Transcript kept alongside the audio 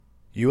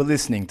You are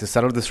listening to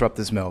Subtle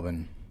Disruptors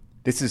Melbourne.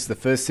 This is the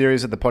first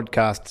series of the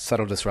podcast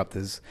Subtle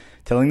Disruptors,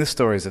 telling the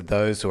stories of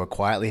those who are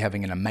quietly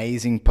having an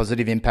amazing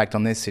positive impact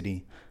on their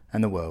city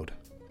and the world.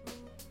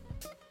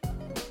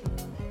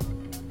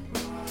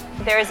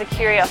 There is a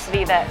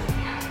curiosity that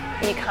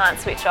you can't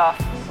switch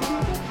off,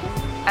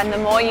 and the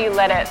more you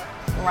let it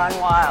run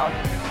wild,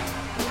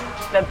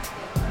 the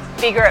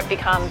bigger it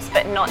becomes,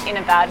 but not in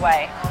a bad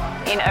way,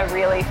 in a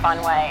really fun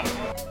way.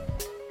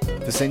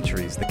 For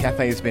centuries, the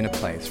cafe has been a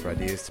place for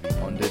ideas to be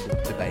pondered,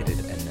 debated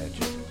and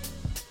nurtured.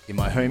 In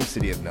my home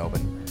city of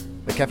Melbourne,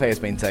 the cafe has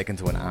been taken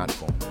to an art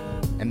form,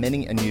 and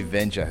many a new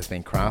venture has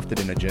been crafted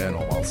in a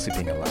journal while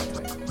sipping a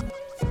latte.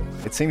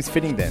 It seems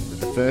fitting then that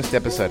the first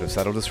episode of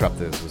Subtle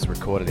Disruptors was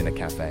recorded in a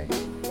cafe.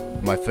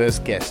 My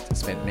first guest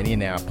spent many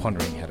an hour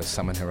pondering how to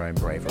summon her own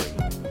bravery.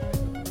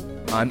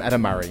 I'm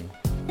Adam Murray,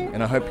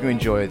 and I hope you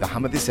enjoy the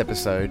hum of this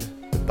episode,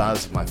 the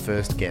buzz of my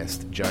first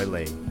guest, Jo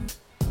Lee,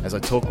 as I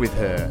talk with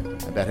her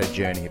about her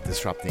journey of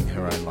disrupting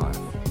her own life.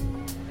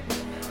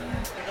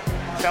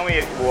 Tell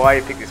me why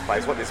you picked this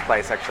place, what this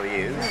place actually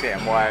is,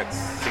 and why it's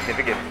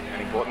significant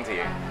and important to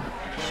you.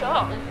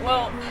 Sure.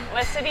 Well,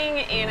 we're sitting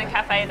in a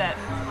cafe that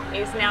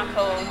is now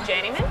called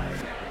Journeyman.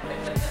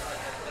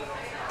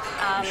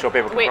 I'm sure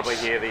people can probably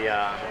hear the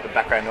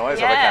background noise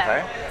of the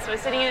cafe. So we're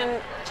sitting in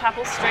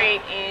Chapel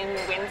Street in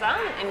Windsor,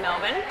 in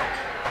Melbourne.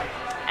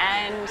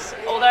 And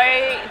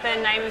although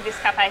the name of this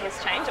cafe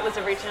has changed, it was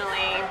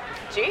originally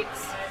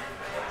Duke's.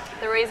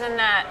 The reason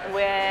that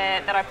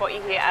I brought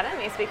you here, Adam,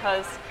 is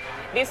because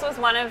this was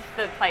one of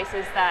the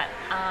places that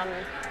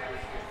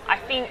I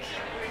think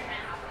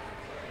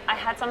I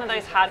had some of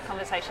those hard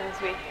conversations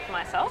with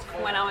myself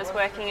when I was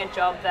working a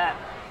job that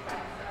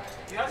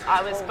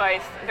I was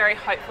both very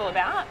hopeful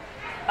about,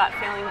 but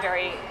feeling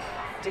very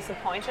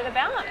disappointed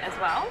about as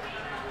well.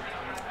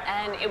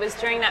 And it was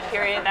during that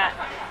period that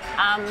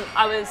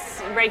I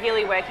was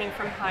regularly working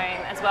from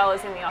home as well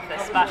as in the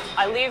office, but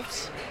I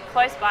lived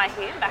close by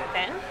here back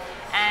then,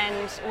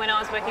 and when I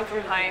was working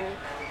from home,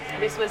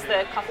 this was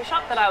the coffee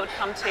shop that I would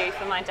come to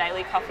for my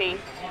daily coffee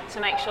to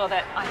make sure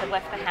that I had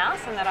left the house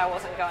and that I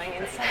wasn't going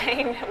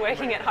insane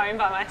working at home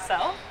by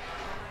myself.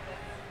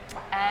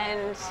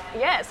 And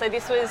yeah, so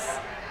this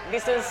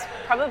was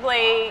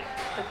probably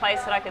the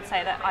place that I could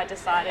say that I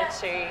decided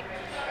to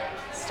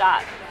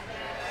start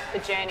the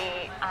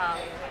journey,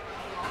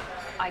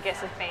 I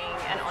guess, of being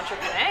an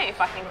entrepreneur, if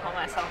I can call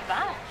myself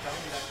that.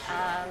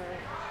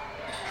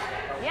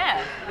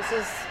 This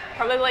is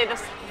probably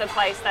the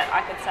place that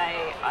I could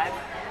say I've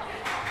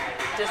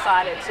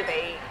decided to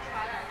be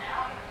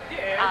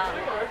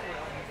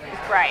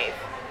brave,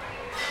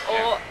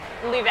 or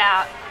live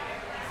out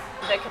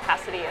the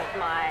capacity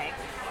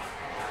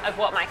of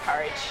what my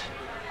courage,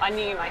 I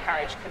knew my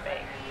courage could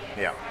be.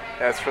 Yeah,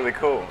 that's really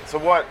cool. So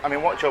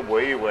what job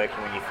were you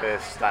working when you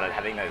first started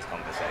having those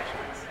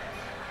conversations?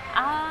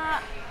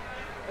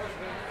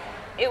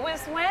 It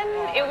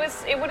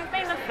would have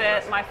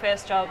been my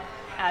first job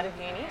out of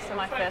uni, so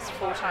my first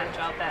full-time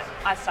job that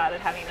I started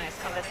having those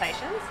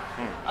conversations.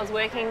 I was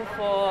working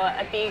for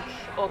a big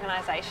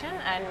organisation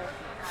and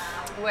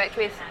worked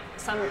with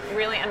some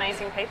really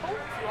amazing people,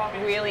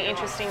 really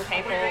interesting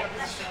people.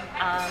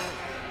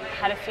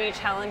 Had a few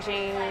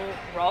challenging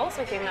roles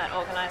within that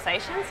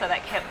organisation, so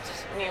that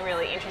kept me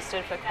really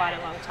interested for quite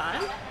a long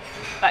time.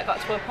 But got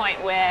to a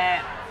point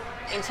where,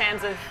 in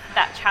terms of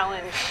that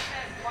challenge,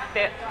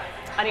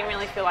 I didn't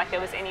really feel like there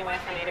was anywhere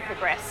for me to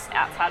progress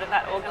outside of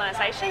that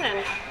organisation,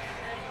 and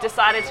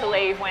decided to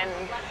leave when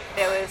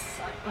there was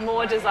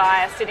more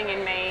desire sitting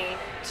in me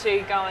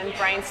to go and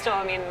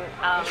brainstorm in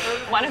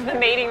one of the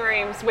meeting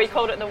rooms. We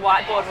called it the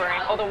whiteboard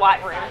room, or the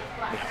white room,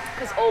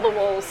 because all the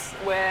walls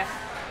were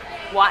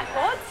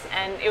whiteboards,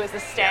 and it was a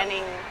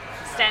standing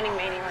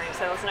meeting room, so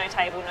there was no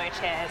table, no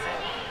chairs,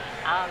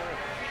 and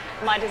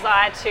my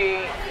desire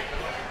to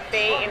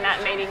be in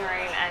that meeting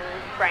room and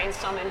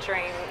brainstorm and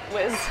dream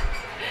was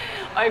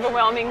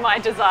overwhelming my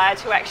desire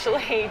to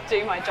actually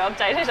do my job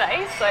day to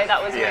day. So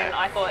that was when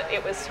I thought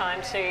it was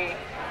time to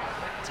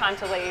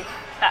leave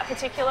that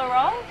particular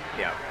role.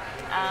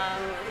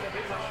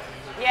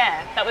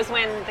 That was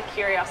when the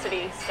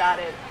curiosity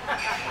started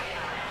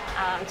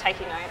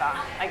taking over,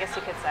 I guess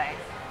you could say.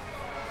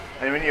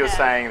 And when you were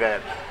saying that,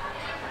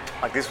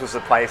 like, this was the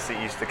place that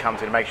you used to come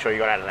to make sure you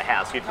got out of the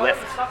house, you'd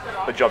left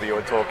the job you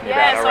were talking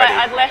about already.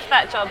 Yeah, so I'd left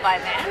that job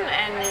by then,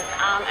 and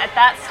at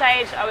that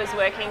stage I was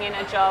working in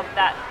a job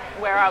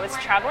where I was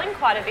travelling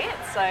quite a bit,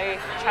 so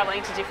travelling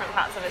to different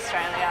parts of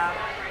Australia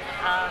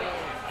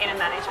in a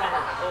management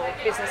or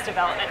business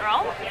development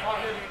role,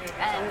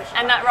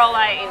 and that role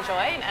I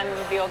enjoyed, and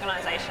the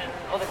organisation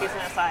or the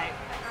business I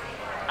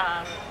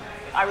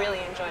really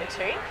enjoyed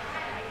too.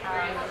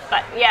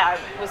 But yeah,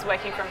 I was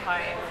working from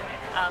home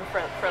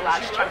for a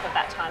large chunk of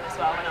that time as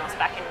well when I was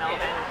back in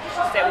Melbourne.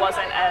 There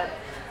wasn't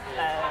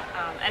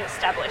an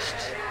established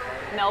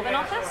Melbourne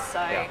office, so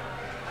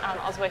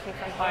I was working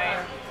from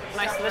home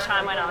most of the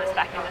time when I was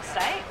back in the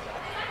state.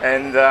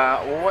 And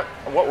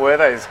what were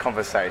those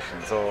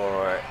conversations,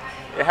 or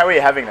how were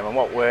you having them, and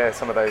what were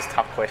some of those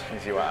tough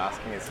questions you were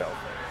asking yourself?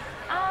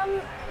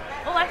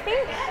 Well, I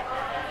think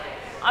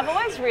I've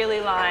always really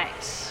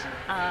liked,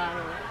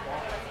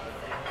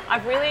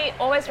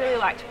 always really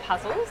liked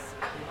puzzles.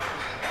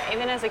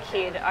 Even as a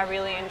kid, I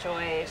really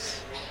enjoyed,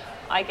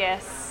 I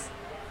guess,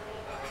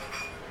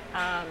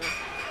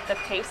 the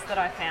peace that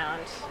I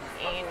found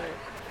in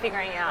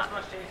figuring out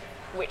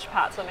which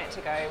parts were meant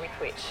to go with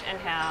which and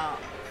how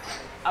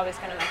I was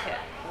going to make it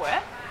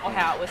work, or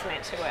how it was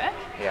meant to work.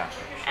 Yeah.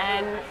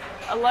 And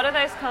a lot of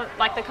those,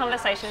 the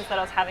conversations that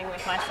I was having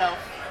with myself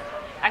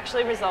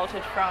actually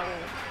resulted from,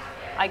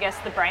 I guess,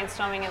 the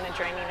brainstorming and the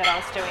dreaming that I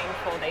was doing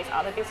for these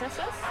other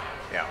businesses.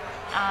 Yeah.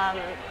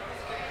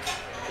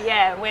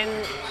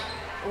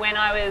 When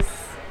I was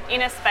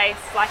in a space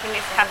like in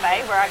this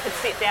cafe where I could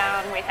sit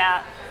down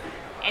without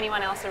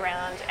anyone else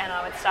around and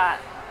I would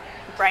start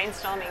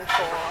brainstorming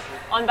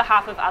on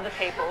behalf of other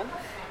people,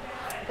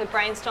 the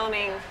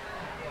brainstorming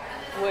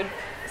would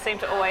seem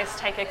to always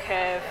take a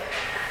curve,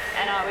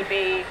 and I would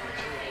be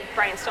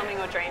brainstorming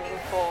or dreaming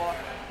for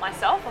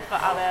myself or for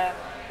other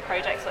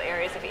projects or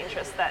areas of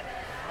interest that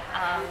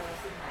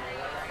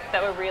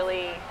were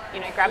really,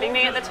 grabbing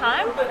me at the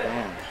time.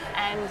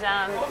 And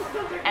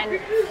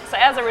so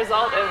as a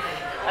result of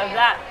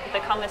that, the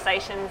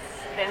conversations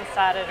then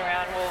started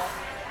around, well,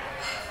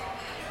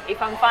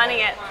 if I'm finding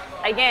it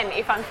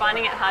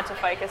hard to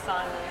focus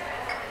on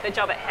the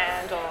job at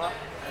hand, or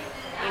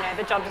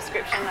the job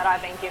description that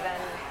I've been given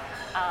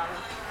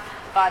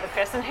by the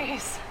person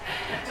who's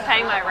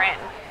paying my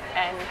rent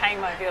and paying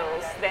my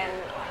bills, then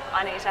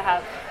I need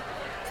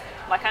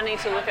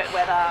to look at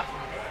whether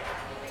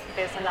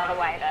there's another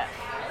way that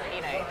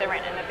the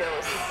rent and the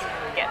bills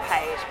get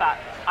paid, but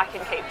I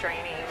can keep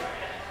dreaming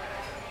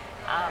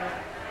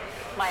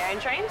my own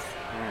dreams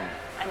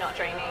and not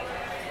dreaming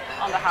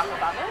on behalf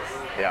of others.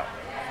 Yeah.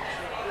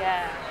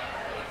 Yeah.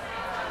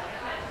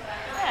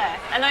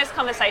 And those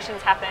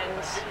conversations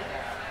happened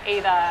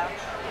either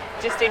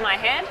just in my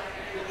head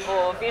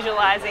or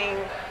visualising,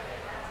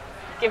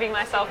 giving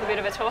myself a bit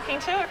of a talking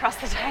to across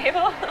the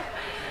table.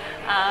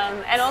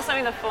 And also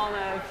in the form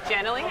of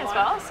journaling as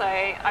well. So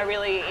I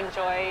really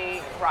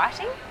enjoy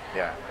writing.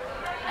 Yeah.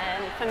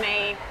 And for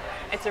me,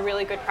 it's a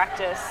really good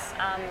practice.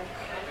 I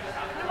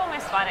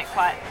almost find it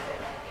quite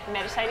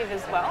meditative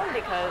as well,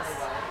 because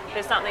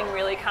there's something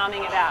really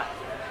calming about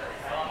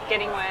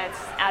getting words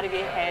out of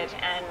your head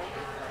and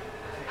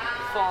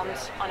formed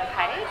on a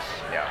page.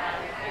 Yeah.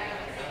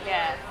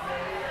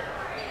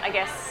 I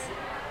guess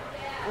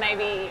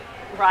maybe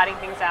writing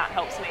things out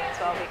helps me as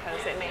well,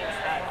 because it means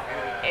that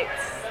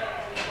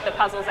the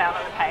puzzle's out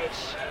on the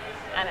page,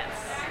 and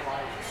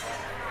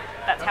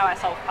that's how I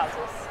solve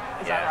puzzles,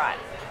 is I write.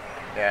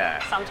 Yeah.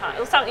 Sometimes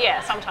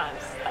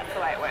that's the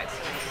way it works.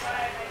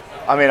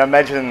 I mean, I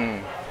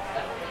imagine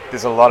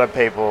there's a lot of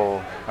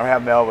people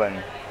around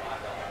Melbourne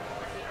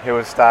who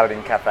have started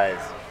in cafes.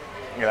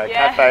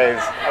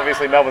 Cafes,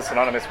 obviously Melbourne's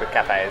synonymous with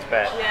cafes,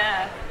 but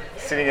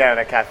sitting down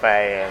in a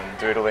cafe and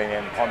doodling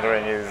and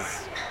pondering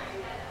is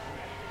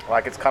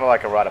it's kind of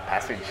like a rite of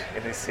passage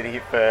in this city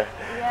for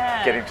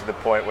getting to the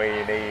point where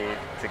you need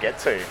to get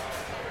to.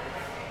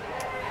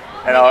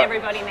 And I think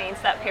everybody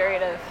needs that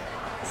period of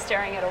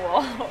staring at a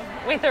wall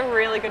with a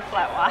really good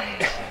flat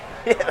white.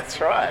 Yeah,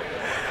 that's right.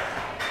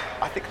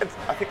 I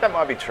think that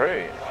might be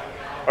true,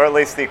 or at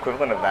least the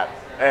equivalent of that.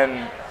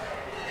 And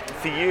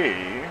for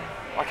you,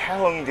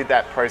 how long did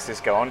that process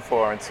go on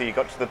for until you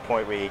got to the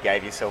point where you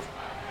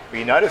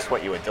noticed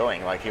what you were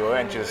doing? You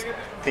weren't just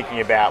thinking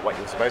about what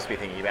you were supposed to be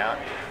thinking about,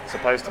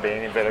 supposed to be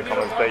in inverted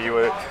commas, but you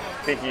were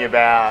thinking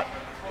about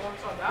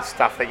the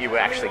stuff that you were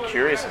actually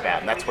curious about,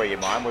 and that's where your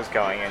mind was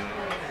going. And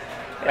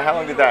how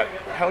long did that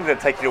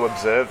take you to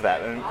observe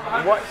that? And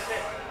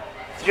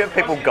did you have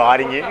people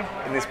guiding you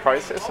in this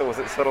process, or was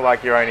it sort of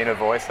like your own inner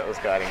voice that was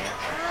guiding you?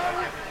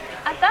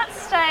 At that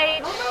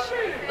stage,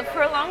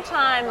 for a long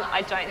time,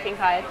 I don't think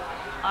I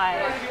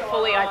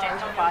fully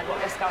identified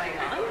what was going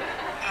on.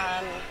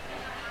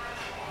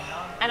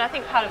 And I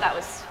think part of that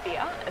was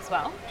fear as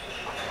well,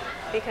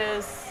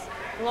 because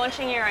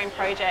launching your own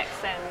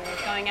projects and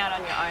going out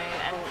on your own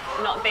and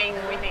not being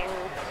within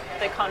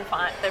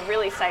the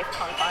really safe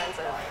confines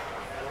of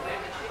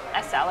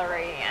a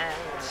salary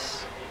and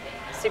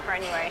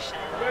superannuation,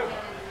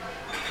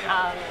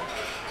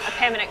 a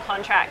permanent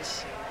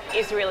contract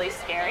is really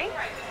scary.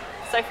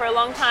 So for a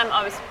long time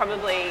I was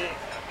probably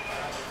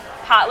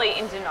partly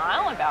in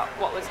denial about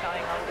what was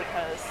going on,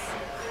 because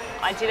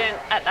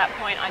at that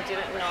point I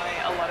didn't know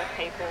a lot of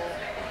people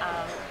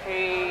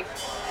who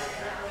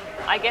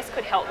I guess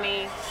could help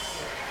me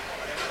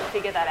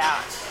figure that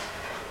out,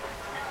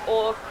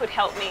 or could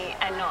help me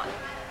and not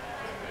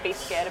be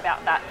scared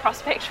about that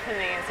prospect for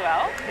me as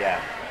well. Yeah.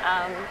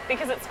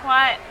 Because it's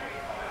quite,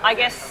 I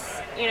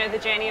guess, the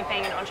journey of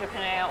being an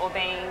entrepreneur or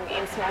being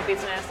in small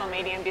business or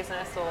medium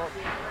business, or,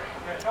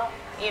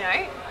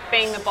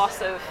 being the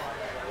boss of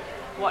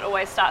what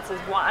always starts as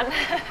one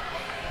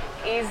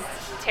is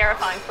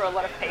terrifying for a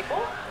lot of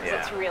people, because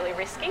it's really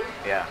risky.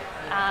 Yeah.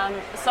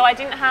 So I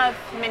didn't have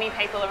many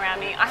people around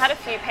me. I had a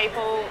few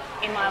people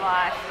in my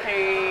life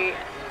who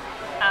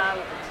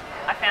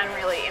I found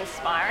really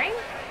inspiring,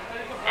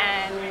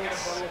 and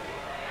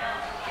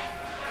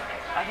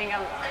I think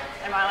am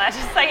I allowed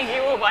to say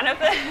you were one of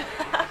them?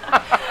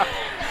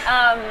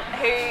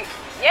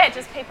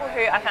 Just people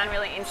who I found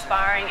really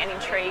inspiring and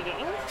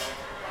intriguing,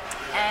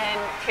 and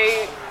who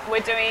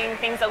were doing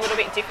things a little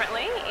bit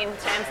differently in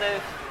terms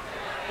of,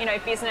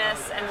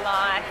 business and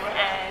life,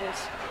 and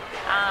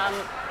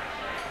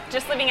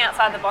just living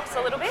outside the box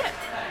a little bit.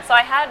 So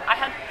I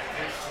had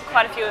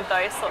quite a few of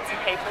those sorts of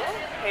people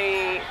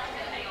who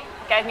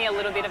gave me a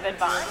little bit of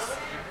advice.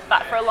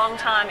 But for a long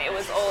time, it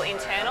was all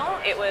internal.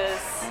 It was,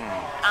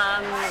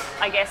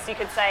 I guess you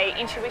could say,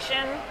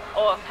 intuition,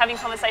 or having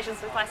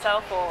conversations with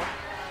myself, or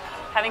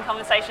having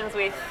conversations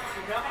with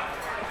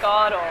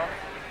God, or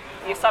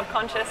your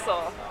subconscious,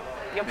 or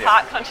your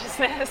part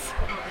consciousness.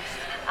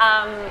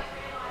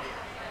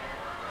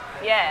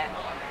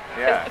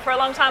 For a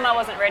long time, I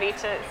wasn't ready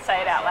to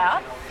say it out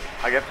loud.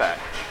 I get that.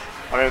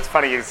 I mean, it's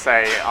funny you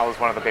say I was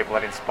one of the people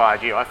that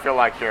inspired you. I feel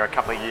like you're a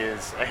couple of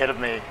years ahead of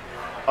me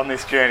on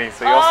this journey,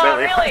 so you're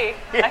certainly really?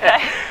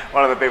 Okay.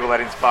 one of the people that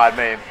inspired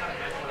me.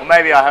 Well,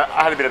 maybe I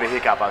had a bit of a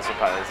hiccup, I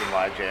suppose, in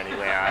my journey,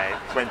 where I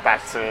went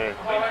back to,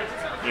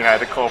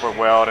 the corporate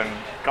world and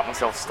got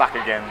myself stuck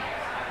again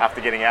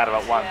after getting out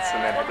of it once,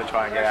 and then had to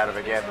try and get out of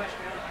it again.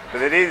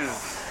 But it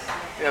is,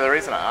 the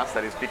reason I asked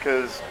that is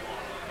because,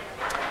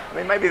 I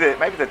mean, maybe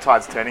the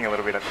tide's turning a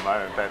little bit at the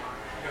moment, but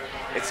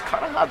it's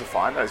kind of hard to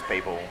find those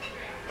people.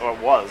 Or it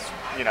was,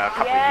 a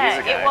couple of years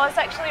ago. Yeah, it was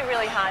actually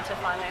really hard to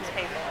find those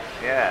people.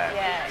 Yeah.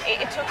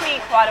 It took me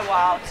quite a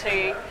while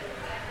to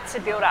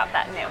build up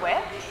that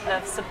network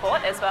of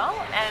support as well,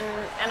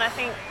 and I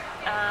think,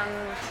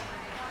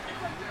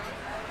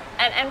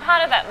 and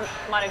part of that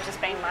might have just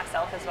been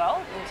myself as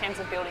well, in terms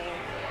of building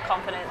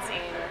confidence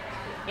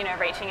in,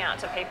 reaching out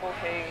to people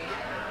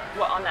who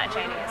were on that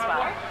journey as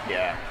well.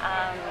 Yeah.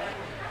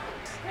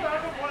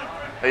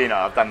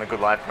 I've done the Good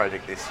Life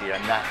Project this year,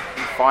 and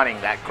finding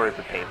that group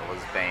of people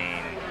has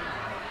been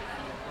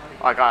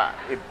like a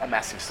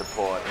massive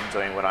support in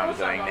doing what I'm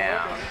doing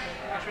now,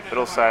 but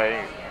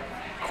also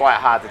quite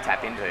hard to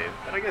tap into.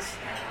 But I guess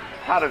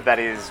part of that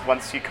is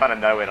once you kind of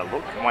know where to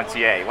look, and once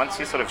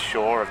you're sort of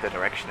sure of the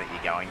direction that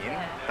you're going in,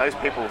 those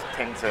people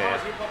tend to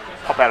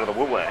pop out of the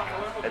woodwork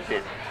a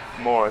bit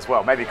more as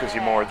well. Maybe because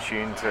you're more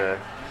attuned to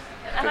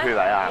who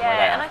they are.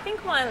 Yeah, and I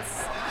think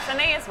once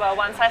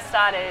I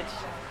started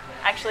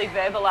actually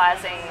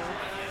verbalizing,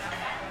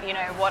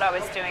 what I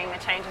was doing, the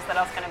changes that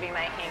I was going to be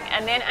making,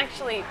 and then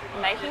actually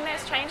making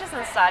those changes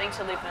and starting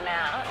to live them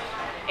out,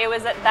 it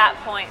was at that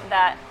point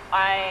that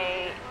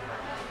I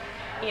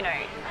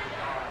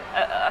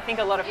think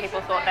a lot of people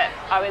thought that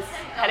I'd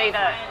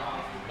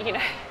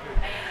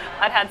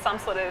had some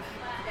sort of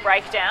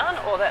breakdown,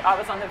 or that I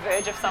was on the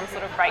verge of some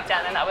sort of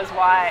breakdown, and that was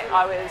why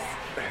I was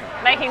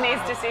making these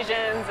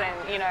decisions and,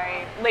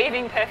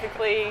 leaving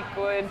perfectly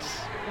good,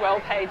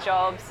 well-paid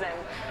jobs, and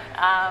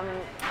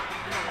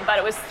but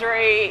it was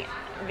through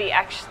the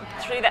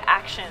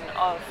action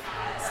of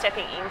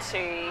stepping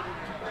into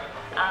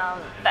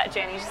that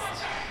journey just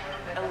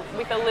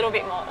with a little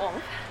bit more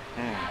oomph,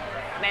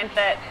 meant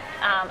that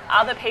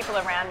other people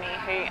around me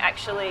who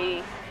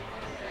actually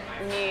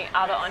knew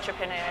other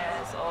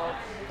entrepreneurs, or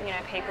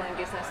people in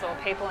business, or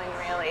people in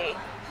really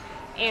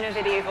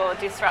innovative or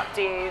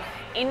disruptive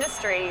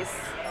industries,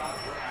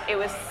 it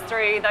was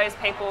through those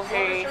people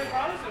who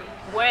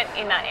weren't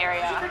in that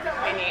area,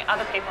 who knew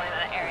other people in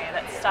that area,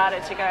 that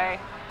started to go,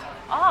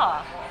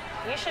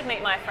 you should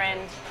meet my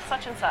friend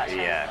such and such.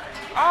 Yeah.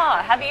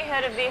 And, have you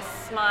heard of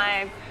this?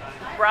 My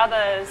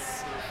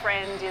brother's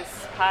friend is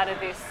part of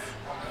this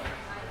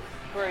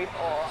group,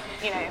 or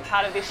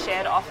part of this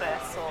shared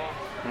office, or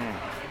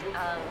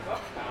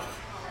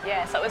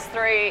so it was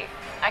through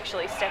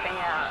actually stepping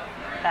out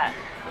that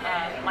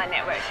my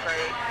network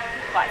grew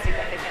quite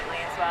significantly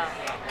as well.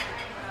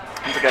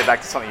 And to go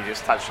back to something you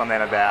just touched on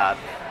then about,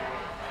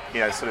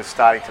 sort of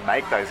starting to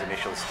make those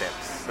initial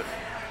steps,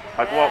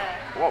 like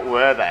what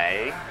were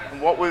they?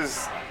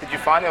 Did you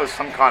find there was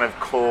some kind of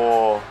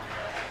core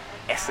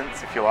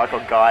essence, if you like,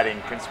 or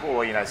guiding principle,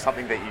 or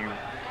something that you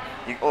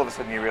all of a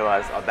sudden you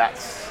realised,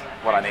 that's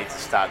what I need to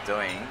start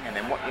doing, and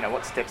then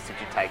what steps did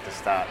you take to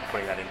start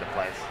putting that into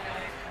place?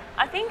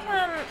 I think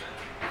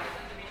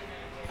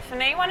for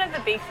me, one of the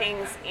big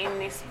things in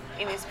this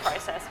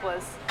process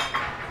was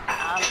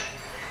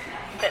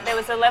that there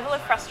was a level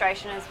of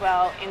frustration as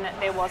well, in that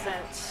there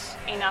wasn't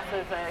enough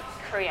of a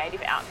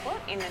creative output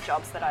in the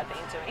jobs that I'd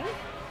been doing,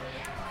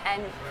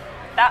 and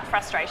that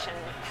frustration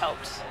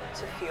helped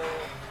to fuel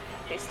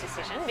this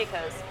decision,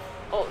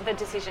 the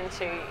decision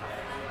to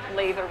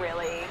leave a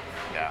really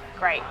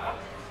great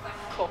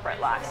corporate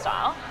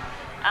lifestyle,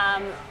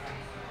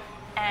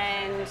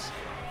 and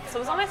so it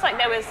was almost like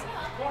there was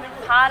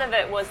part of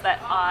it was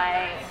that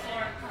I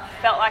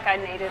felt like I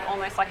needed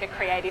almost like a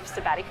creative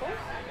sabbatical,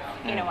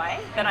 in a way,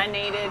 that I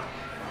needed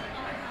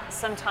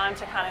some time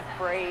to kind of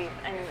breathe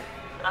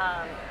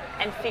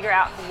and figure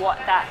out what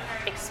that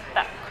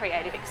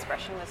creative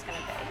expression was going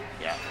to be.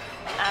 Yeah.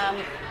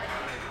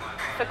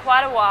 For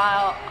quite a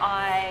while,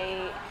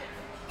 I,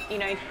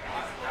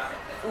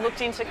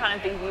 looked into kind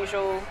of the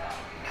usual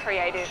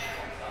creative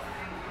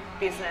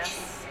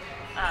business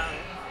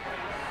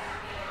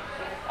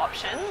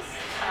options.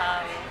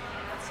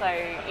 So,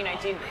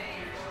 did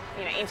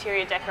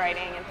interior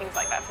decorating and things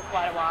like that for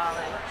quite a while,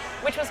 and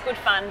which was good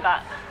fun,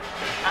 but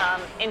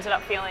ended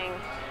up feeling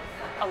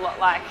a lot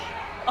like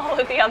all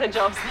of the other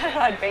jobs that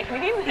I'd been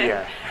in.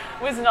 Yeah.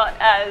 Was not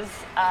as,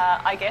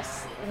 I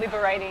guess,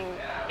 liberating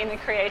in the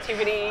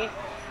creativity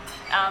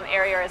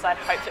area as I'd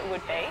hoped it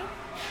would be.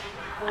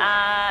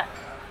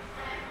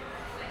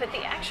 But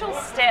the actual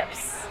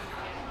steps,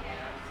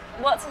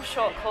 lots of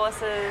short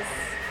courses,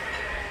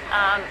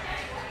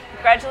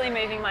 gradually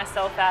moving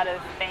myself out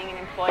of being an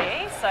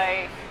employee,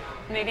 so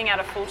moving out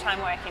of full-time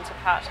work into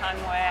part-time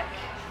work.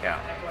 Yeah.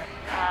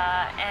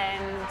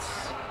 And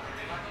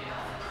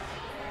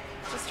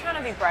just trying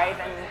to be brave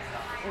and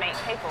meet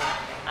people.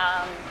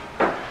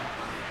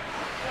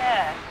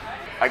 Yeah.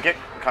 I get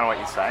kind of what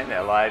you're saying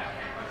there. Like,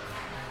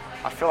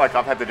 I feel like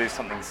I've had to do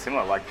something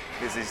similar. Like,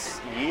 there's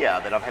this year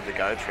that I've had to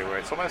go through where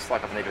it's almost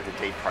like I've needed to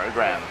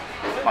deprogram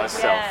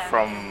myself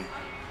from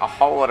a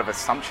whole lot of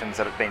assumptions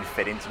that have been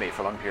fed into me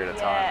for a long period of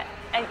time.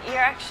 And you're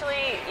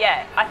actually,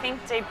 I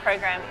think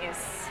deprogram is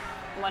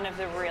one of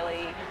the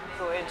really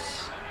good,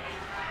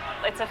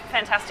 it's a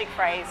fantastic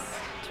phrase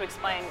to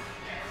explain,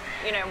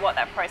 what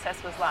that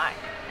process was like.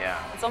 Yeah.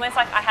 It's almost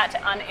like I had to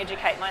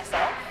uneducate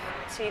myself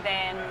to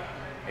then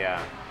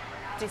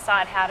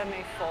decide how to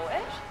move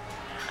forward.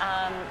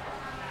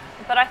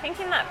 But I think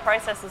in that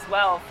process as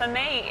well, for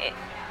me,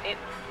 it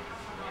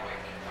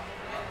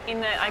in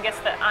the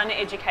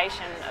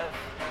uneducation of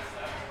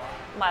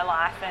my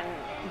life and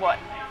what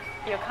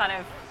you're kind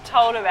of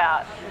told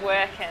about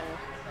work and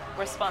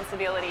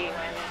responsibility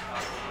when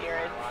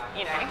you're,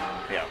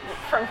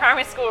 from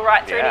primary school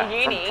right through to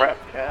uni. From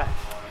prep,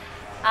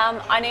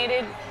 I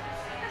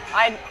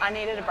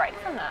needed a break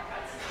from that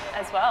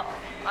as well.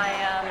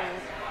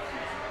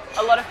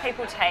 A lot of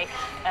people take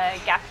a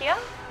gap year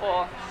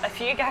or a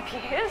few gap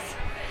years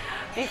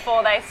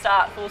before they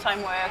start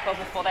full-time work or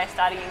before they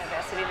start a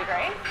university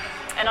degree.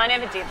 And I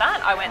never did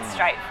that. I went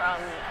straight from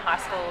high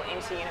school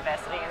into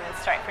university and then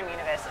straight from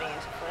university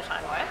into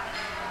full-time work.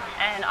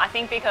 And I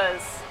think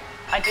because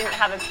I didn't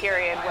have a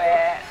period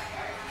where,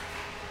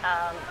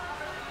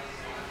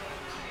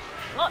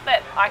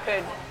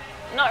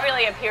 not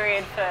really a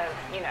period for,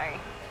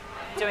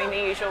 doing the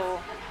usual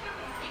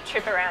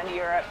trip around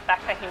Europe,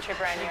 backpacking trip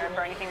around Europe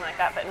or anything like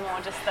that, but more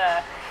just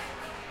the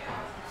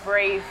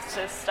breathe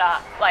to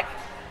start, like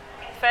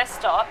first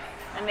stop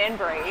and then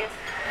breathe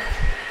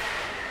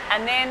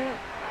and then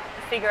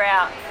figure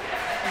out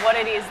what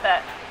it is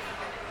that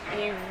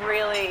you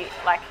really,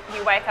 like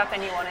you wake up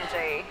and you want to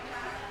do,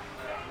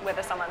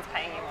 whether someone's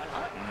paying you or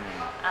not.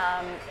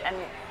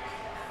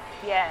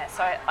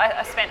 So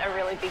I spent a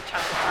really big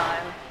chunk of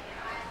time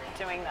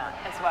doing that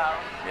as well.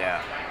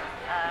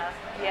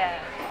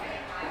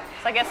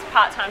 So I guess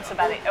part-time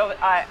sabbatical,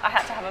 I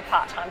had to have a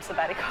part-time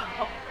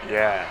sabbatical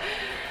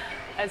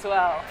as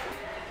well.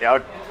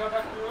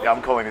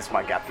 I'm calling this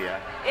my gap year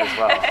as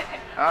well.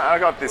 I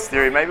got this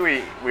theory,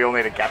 maybe we all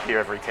need a gap year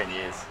every 10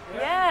 years.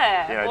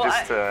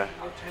 Just to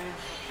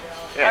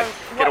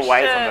get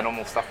away from the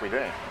normal stuff we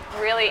do.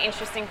 Really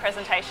interesting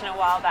presentation a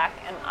while back,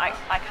 and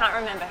I can't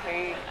remember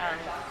who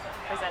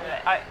presented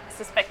it. I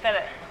suspect that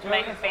it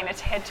may have been a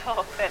TED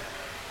Talk that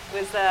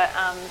was the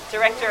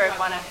director of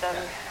one of the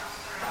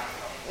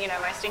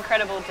most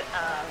incredible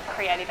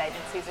creative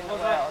agencies in the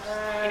world.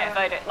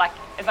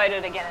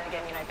 Voted again and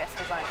again, best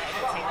design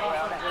agency in the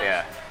world.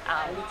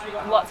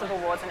 And, lots of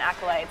awards and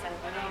accolades,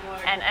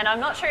 and I'm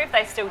not sure if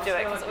they still do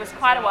it because it was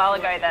quite a while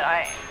ago that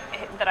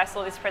I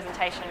saw this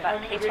presentation.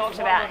 But he talked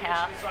about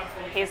how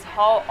his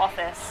whole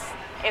office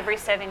every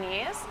 7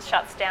 years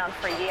shuts down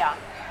for a year.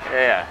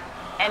 Yeah.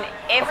 And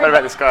I've heard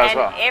about this guy as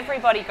well.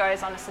 Everybody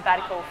goes on a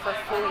sabbatical for a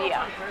full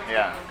year.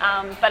 Yeah.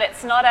 But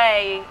it's not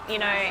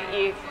you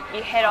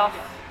head off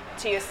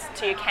to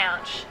your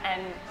couch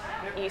and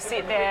you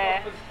sit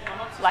there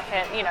like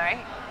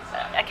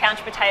a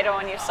couch potato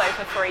on your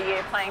sofa for a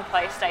year playing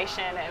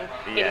PlayStation and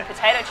eating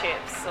potato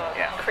chips or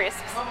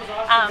crisps.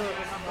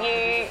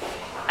 You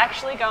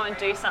actually go and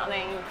do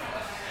something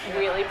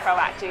really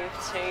proactive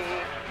to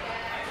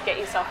get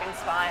yourself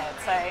inspired.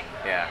 So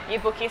you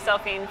book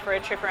yourself in for a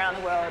trip around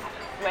the world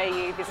where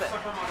you visit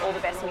all the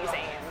best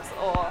museums,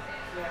 or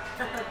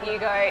you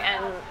go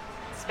and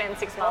spend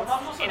 6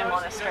 months in a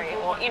monastery,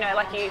 or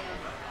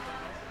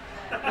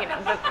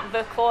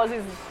the clause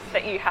is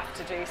that you have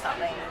to do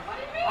something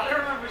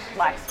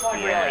like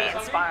really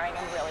inspiring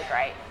and really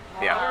great.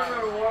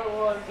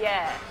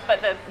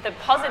 But the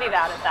positive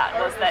out of that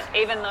was that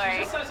even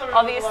though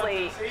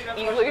obviously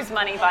you lose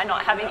money by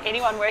not having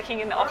anyone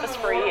working in the office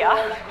for a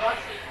year,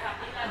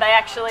 they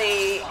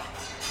actually,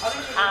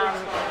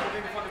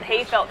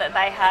 he felt that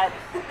they had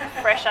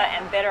fresher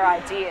and better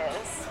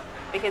ideas,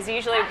 because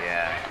usually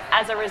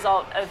as a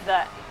result of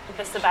the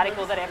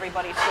sabbatical that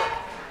everybody took,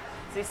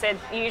 as he said,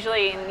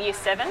 usually in year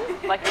 7,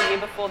 like the year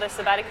before the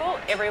sabbatical,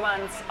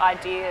 everyone's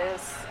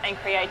ideas and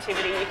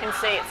creativity, you can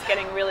see it's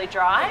getting really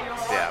dry,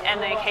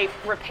 and they keep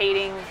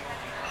repeating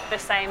the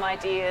same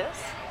ideas.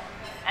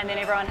 and then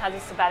everyone has a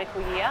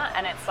sabbatical year,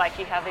 and it's like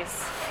you have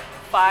this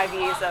 5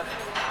 years of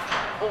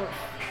oomph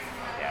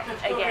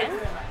again.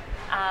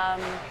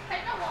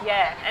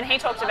 And he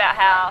talked about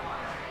how,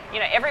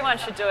 everyone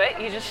should do it.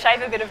 You just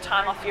shave a bit of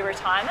time off your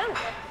retirement,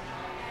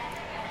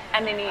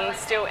 and then you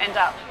still end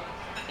up,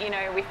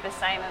 with the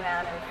same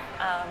amount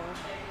of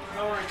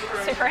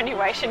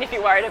superannuation if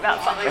you're worried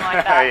about something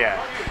like that.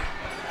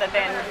 But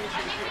then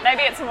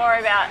maybe it's more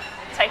about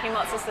taking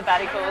lots of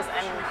sabbaticals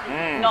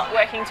and not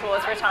working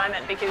towards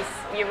retirement because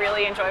you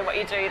really enjoy what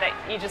you do, that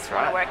you just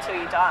want to work till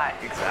you die.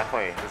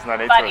 Exactly. There's no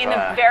need to retire.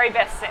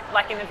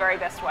 But in the very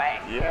best way.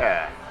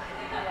 Yeah.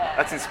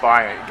 That's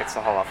inspiring. It gets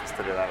the whole office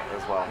to do that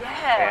as well.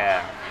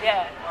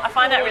 Yeah. I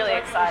find that really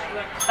exciting.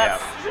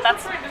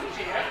 That's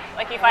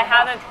like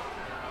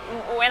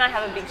when I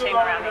have a big team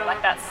around me,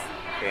 like that's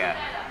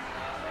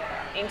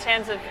in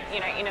terms of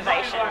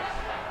innovation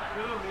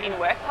in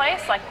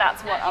workplace, like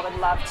that's what I would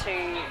love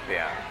to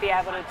be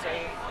able to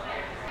do.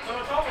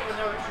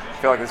 I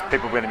feel like there's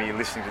people going to be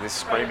listening to this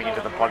screaming into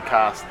the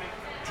podcast.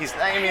 His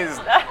name is...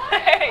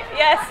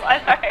 Yes, I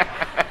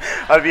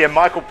know. It'd be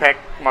Michael Peck.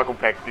 Michael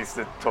Peck used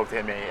to talk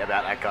to me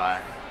about that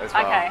guy as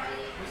well. Okay.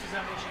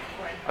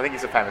 I think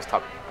he's a famous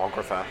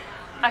typographer.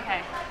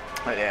 Okay.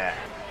 But yeah.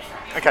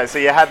 Okay, so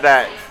you had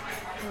that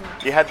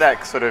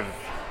sort of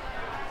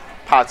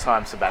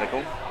part-time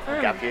sabbatical,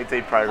 gap year,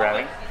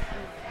 deprogramming.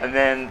 And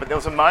then, but there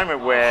was a moment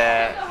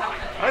where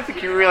I don't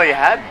think you really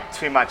had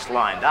too much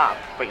lined up,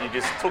 but you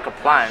just took a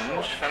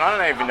plunge. And I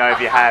don't even know if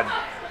you had,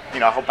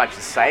 a whole bunch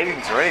of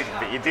savings or anything,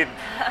 but you did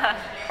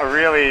a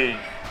really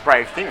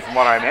brave thing from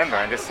what I remember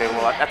and just said,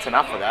 well, that's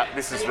enough of that.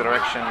 This is the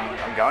direction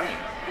I'm going in.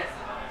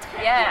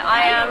 Yeah,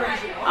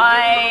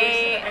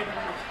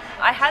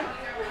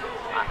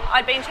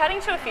 I'd been chatting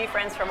to a few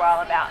friends for a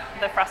while about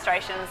the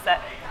frustrations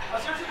that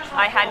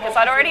I had because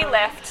I'd already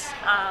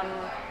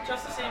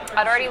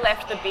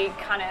left the big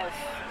kind of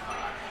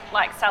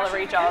like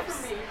salary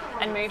jobs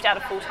and moved out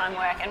of full-time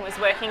work and was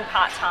working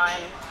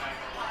part-time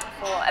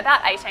for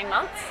about 18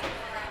 months.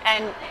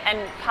 And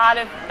part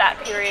of that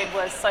period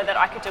was so that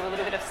I could do a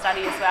little bit of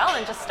study as well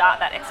and just start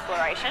that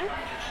exploration.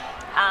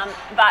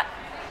 But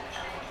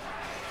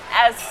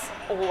as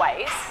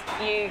always,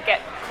 you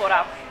get caught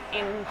up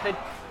in the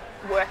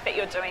work that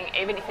you're doing,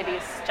 even if it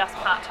is just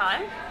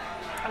part-time.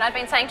 And I've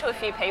been saying to a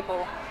few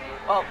people,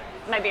 well,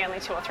 maybe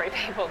only 2 or 3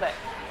 people, that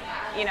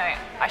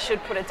I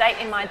should put a date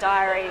in my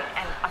diary,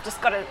 and I've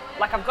just got to,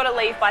 I've got to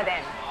leave by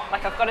then.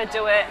 I've got to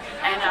do it,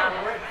 and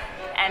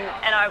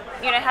I,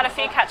 had a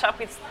few catch-ups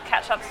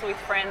with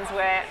friends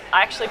where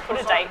I actually put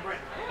a date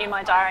in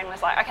my diary and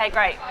was like, okay,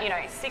 great,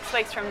 6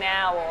 weeks from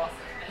now or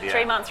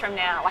 3 months from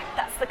now,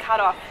 that's the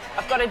cutoff.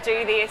 I've got to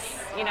do this,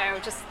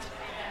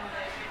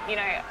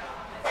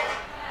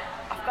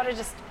 I've got to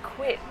just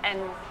quit and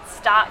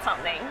start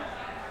something,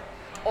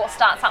 or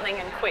start something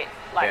and quit.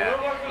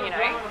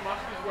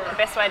 The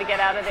best way to get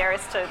out of there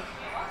is to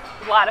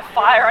light a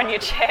fire on your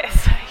chair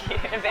so you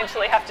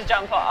eventually have to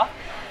jump off.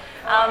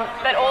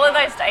 But all of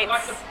those dates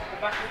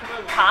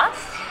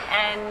passed,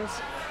 and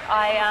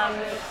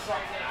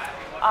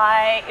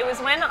it was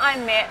when I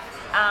met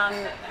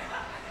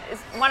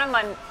one of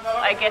my,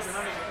 I guess,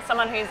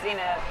 someone who's in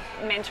a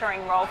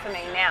mentoring role for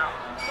me now.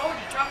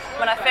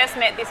 When I first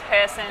met this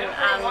person,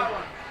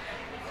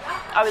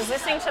 I was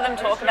listening to them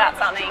talk about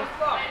something,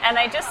 and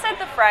they just said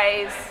the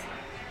phrase,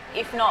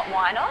 "If not,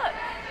 why not?"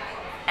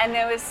 And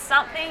there was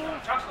something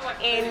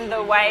in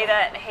the way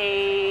that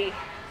he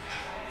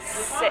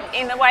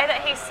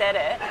said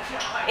it.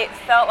 It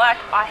felt like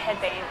I had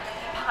been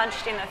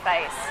punched in the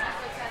face,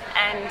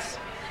 and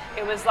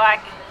it was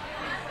like,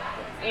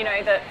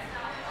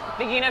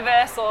 the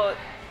universe or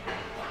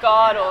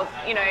God or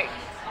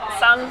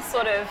some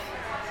sort of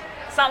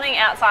something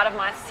outside of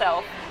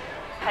myself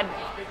had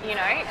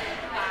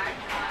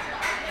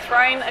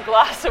thrown a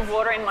glass of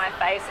water in my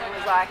face and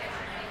was like,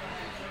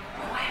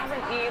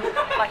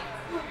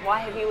 why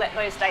have you let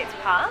those dates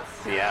pass?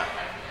 Yeah.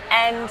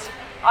 And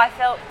I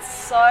felt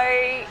so,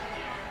 I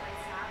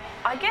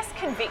guess,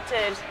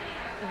 convicted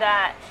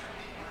that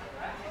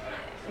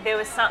there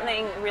was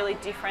something really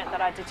different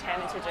that I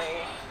determined to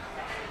do,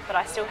 but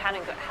I still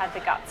hadn't had the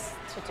guts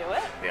to do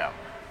it. Yeah.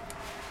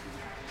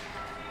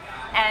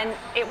 And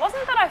it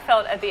wasn't that I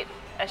felt a bit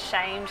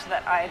ashamed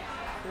that I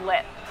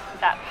let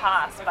that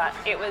pass, but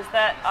it was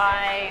that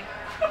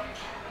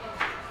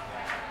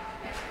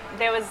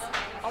there was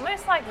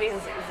almost like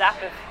this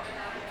zap of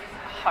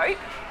hope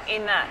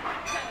in that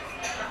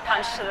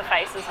punch to the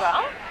face as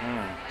well.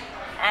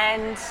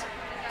 And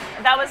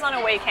that was on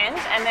a weekend,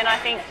 and then I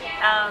think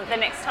the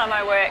next time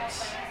I worked,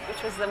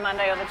 which was the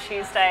Monday or the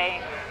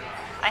Tuesday,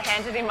 I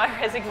handed in my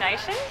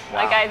resignation.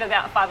 Wow. I gave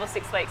about 5 or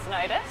 6 weeks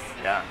notice.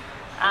 Yeah.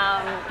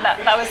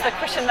 That was the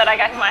cushion that I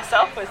gave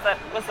myself, was that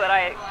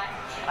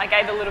I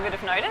gave a little bit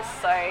of notice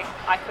so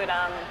I could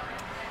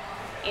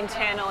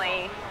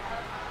internally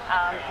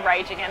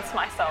rage against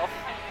myself,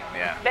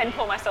 then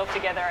pull myself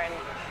together and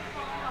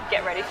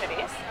get ready for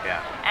this.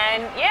 Yeah.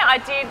 And yeah, I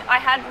did. I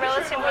had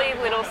relatively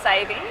little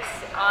savings.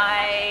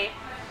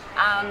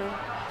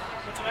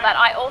 But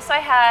I also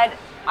had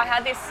I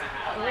had this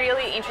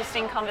really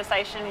interesting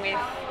conversation with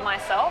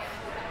myself,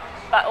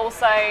 but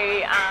also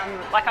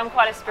like I'm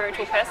quite a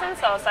spiritual person,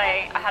 so I'll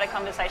say I had a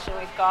conversation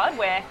with God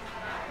where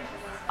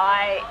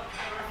I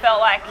felt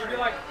like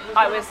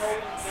I was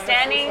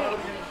standing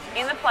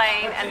in the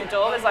plane and the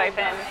door was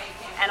open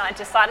and I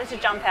decided to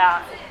jump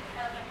out,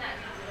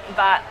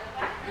 but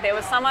there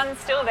was someone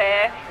still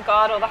there,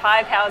 God or the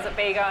higher powers that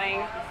be,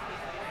 going,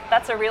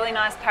 that's a really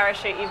nice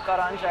parachute you've got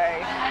on,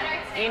 Joe.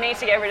 You need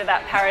to get rid of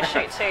that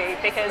parachute too,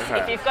 because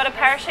if you've got a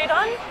parachute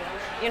on,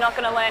 you're not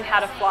going to learn how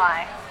to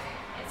fly.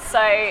 So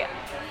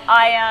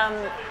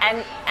and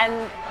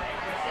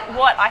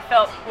what I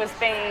felt was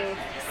being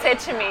said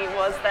to me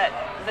was that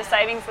the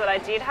savings that I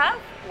did have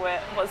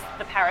was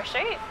the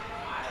parachute,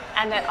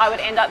 and that I would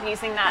end up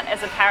using that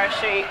as a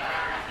parachute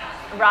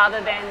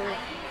rather than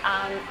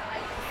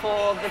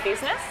for the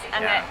business,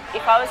 and that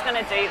if I was going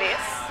to do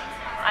this,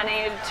 I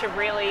needed to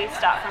really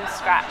start from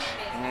scratch.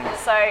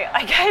 So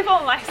I gave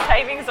all my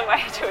savings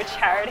away to a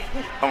charity.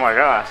 Oh my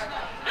gosh.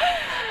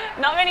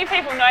 Not many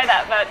people know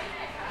that, but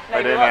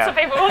maybe lots of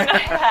people will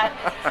know that.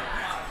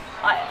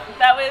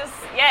 That was,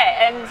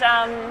 and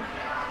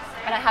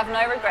I have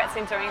no regrets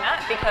in doing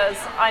that, because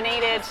I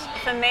needed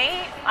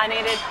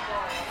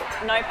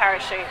no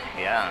parachute.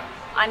 Yeah.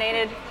 I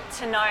needed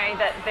to know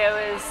that there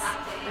was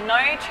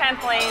no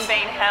trampoline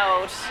being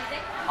held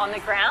on the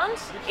ground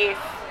if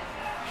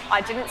I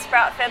didn't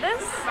sprout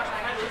feathers.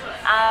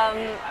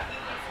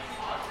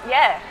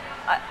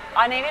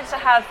 I needed to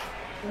have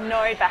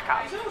no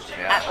backup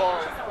at all.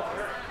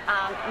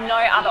 No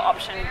other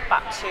option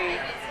but to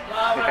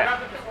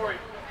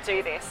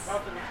do this.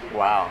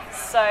 Wow.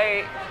 So,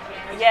 I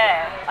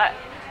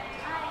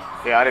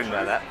didn't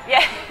know that.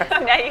 Yeah,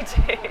 now you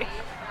do.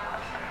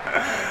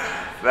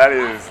 That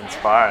is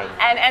inspiring.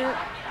 And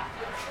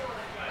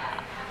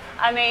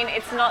I mean,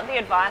 it's not the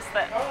advice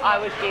that I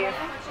would give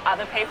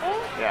other people,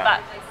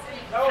 but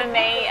for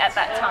me at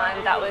that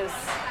time, that was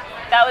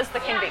the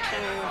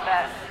conviction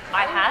that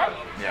I had.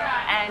 Yeah.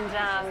 And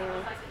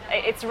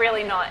it's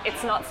really not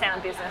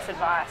sound business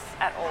advice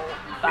at all.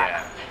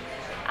 But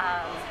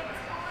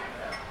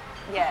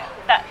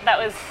that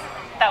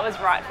was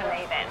right for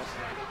me then.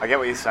 I get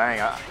what you're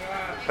saying.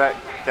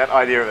 That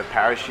idea of a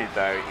parachute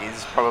though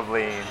is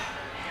probably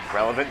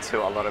relevant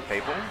to a lot of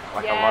people.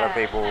 Like a lot of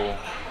people,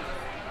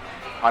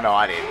 I know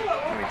I did.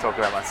 Let me talk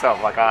about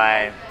myself. Like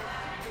I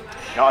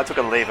took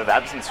a leave of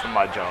absence from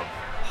my job,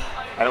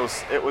 and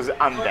it was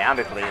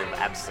unbounded leave of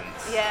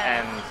absence. Yeah.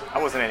 And I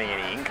wasn't earning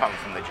any income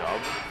from the job.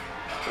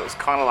 It was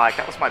kind of like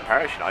that was my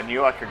parachute. I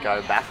knew I could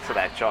go back to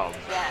that job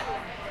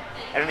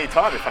at any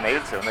time if I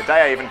needed to. And the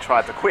day I even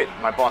tried to quit,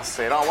 my boss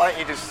said, "Oh, why don't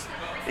you just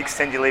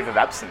extend your leave of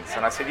absence?"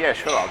 And I said, "Yeah,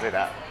 sure, I'll do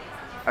that."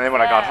 And then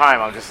when I got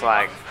home, I'm just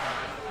like,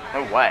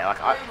 no way.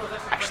 Like I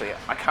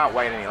can't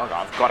wait any longer.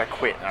 I've got to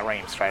quit. And I rang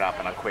him straight up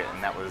and I quit,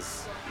 and that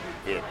was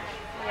it.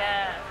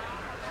 Yeah.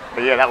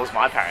 But that was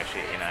my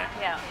parachute, you know.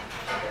 Yeah.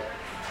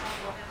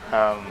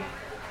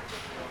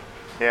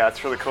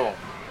 It's really cool.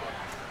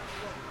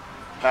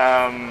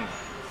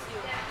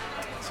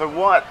 So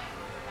what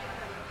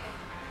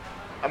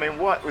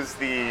was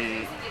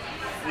the,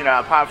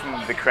 apart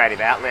from the creative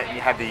outlet, and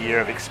you had the year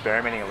of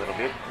experimenting a little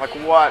bit, like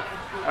what,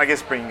 I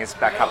guess bringing us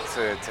back up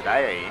to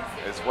today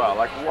as well,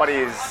 like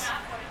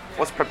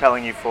what's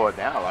propelling you forward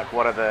now? Like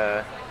what are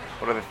the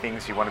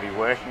things you want to be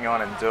working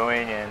on and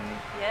doing, and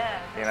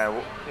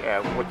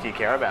what do you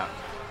care about?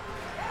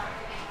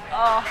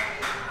 Oh,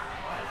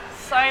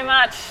 so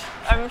much.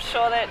 I'm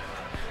sure that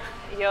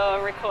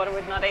your recorder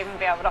would not even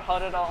be able to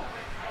hold it all.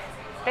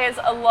 There's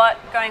a lot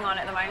going on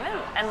at the moment,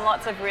 and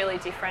lots of really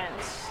different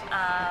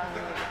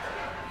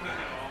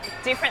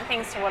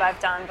things to what I've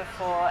done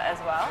before as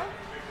well.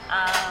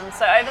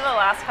 So over the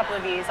last couple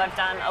of years, I've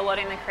done a lot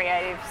in the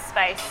creative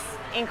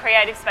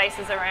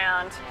spaces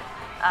around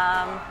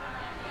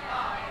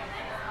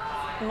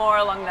more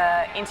along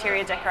the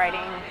interior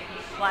decorating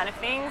line of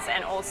things,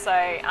 and also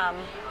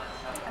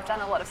I've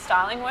done a lot of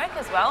styling work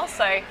as well.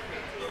 So,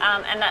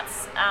 and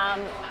that's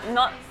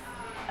not.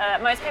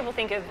 Most people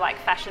think of like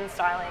fashion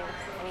styling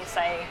when you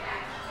say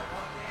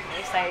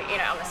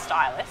I'm a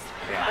stylist.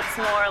 Yeah. It's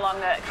more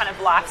along the kind of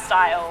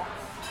lifestyle,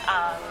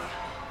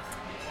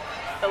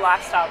 the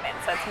lifestyle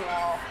bent. So it's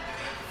more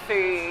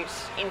food,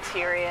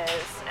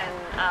 interiors, and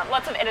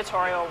lots of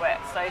editorial work.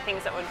 So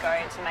things that would go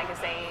into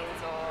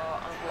magazines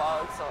or on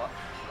blogs, or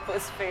if it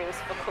was food, it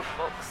was for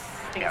cookbooks,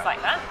 things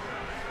like that.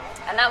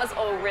 And that was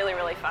all really,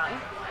 really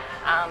fun.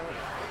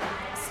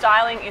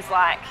 Styling is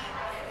like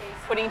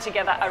putting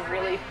together a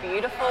really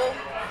beautiful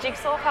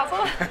jigsaw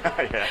puzzle.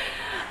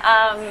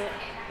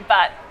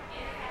 But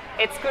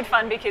it's good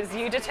fun because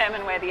you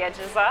determine where the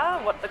edges are,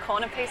 what the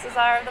corner pieces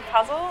are of the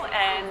puzzle,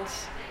 and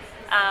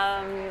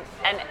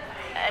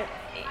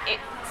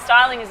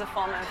styling is a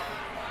form of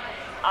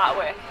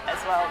artwork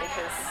as well,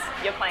 because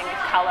you're playing with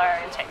colour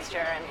and texture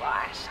and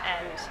light,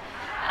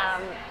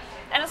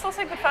 and it's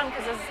also good fun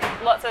because there's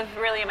lots of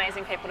really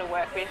amazing people to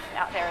work with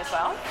out there as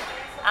well.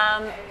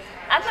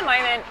 At the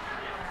moment,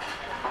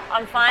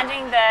 I'm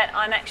finding that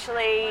I'm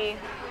actually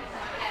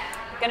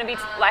going to be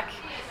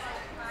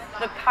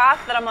the path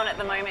that I'm on at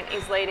the moment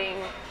is leading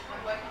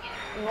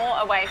more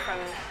away from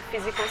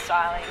physical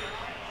styling,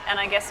 and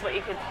I guess what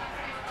you could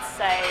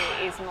say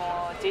is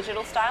more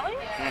digital styling.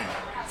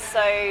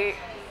 So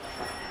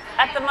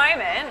at the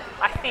moment,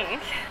 I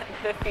think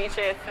the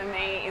future for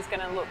me is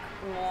going to look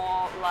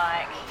more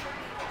like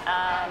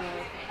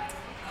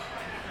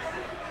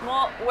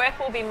work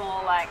will be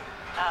more like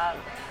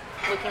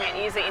looking at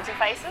user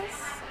interfaces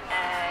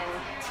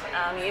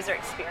and user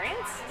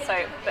experience.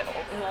 So, but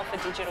more for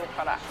digital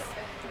products,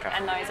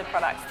 and those are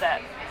products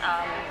that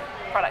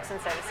products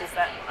and services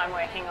that I'm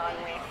working on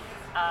with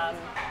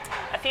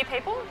a few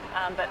people,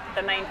 but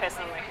the main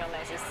person I'm working on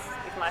those is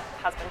with my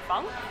husband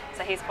Fong,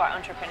 so he's quite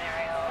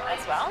entrepreneurial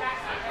as well.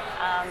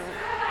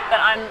 But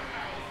I'm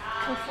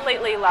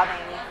completely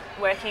loving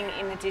working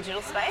in the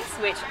digital space,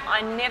 which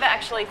I never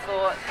actually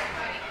thought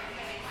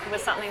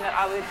was something that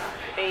I would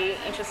be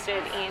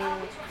interested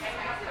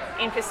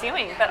in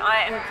pursuing, but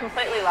I am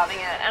completely loving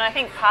it. And I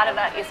think part of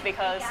that is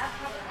because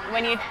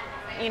when you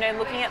know,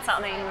 looking at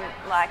something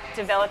like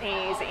developing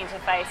a user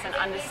interface and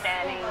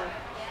understanding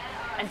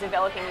and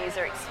developing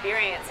user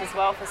experience as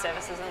well for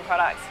services and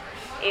products,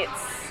 it's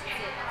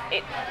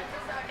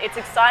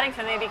exciting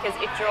for me because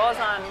it draws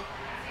on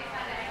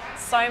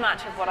so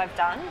much of what I've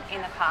done in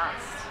the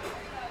past.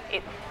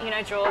 It, you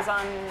know, draws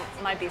on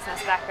my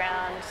business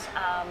background,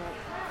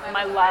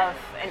 my love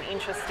and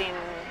interest in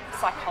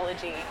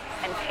psychology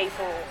and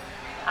people.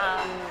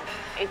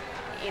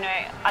 You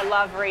know, I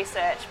love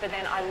research, but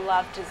then I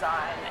love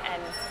design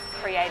and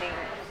creating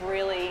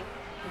really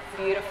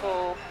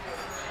beautiful,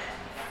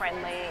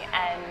 friendly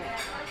and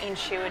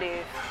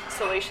intuitive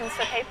solutions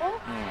for people.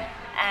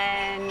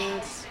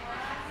 And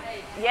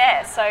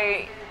yeah,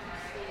 so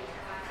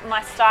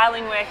my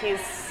styling work is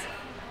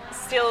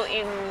still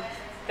in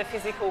the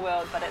physical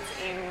world, but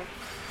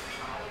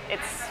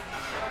it's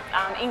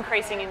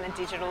increasing in the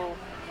digital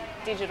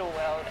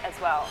world as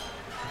well.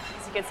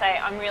 As you could say,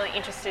 I'm really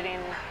interested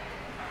in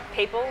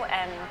people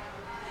and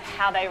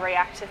how they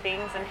react to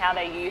things and how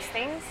they use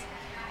things,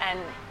 and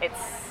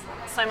it's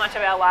so much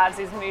of our lives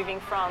is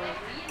moving from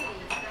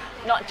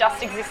not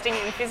just existing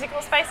in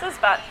physical spaces,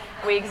 but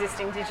we exist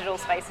in digital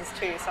spaces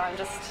too. So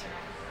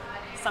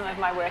some of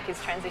my work is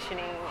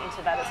transitioning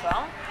into that as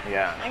well.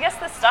 Yeah. I guess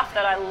the stuff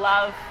that I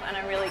love and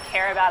I really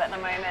care about at the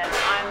moment,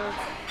 I'm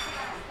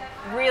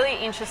really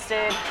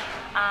interested,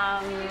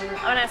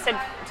 I said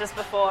just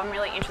before, I'm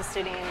really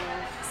interested in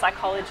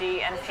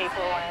psychology and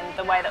people and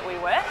the way that we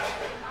work.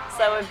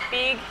 So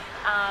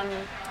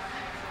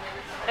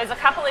there's a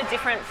couple of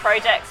different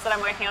projects that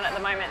I'm working on at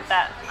the moment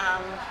that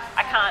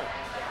I can't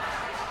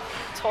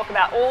talk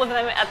about all of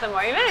them at the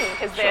moment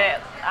because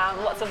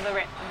lots of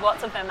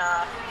them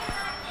are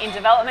in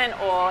development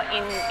or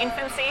in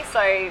infancy.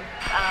 So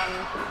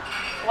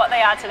what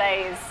they are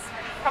today is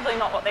probably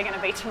not what they're going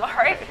to be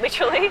tomorrow,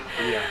 literally.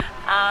 Yeah.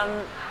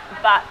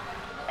 But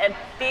a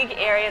big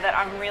area that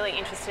I'm really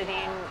interested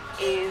in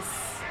is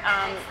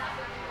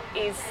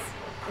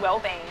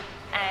well-being.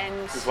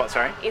 And is what,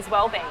 sorry? Is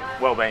well-being.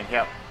 Well-being,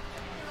 yep.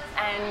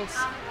 And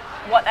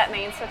what that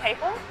means for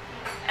people.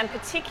 And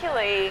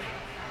particularly,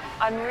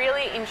 I'm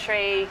really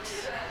intrigued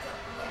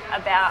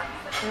about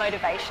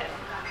motivation.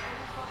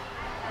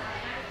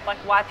 Like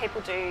why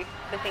people do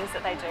the things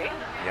that they do.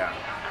 Yeah.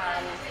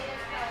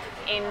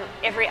 In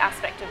every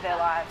aspect of their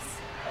lives.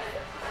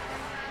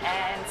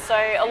 And so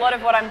a lot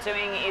of what I'm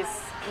doing is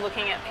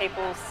looking at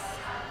people's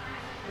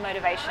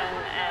motivation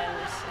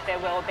and their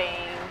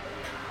well-being,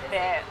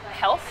 their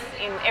health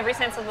in every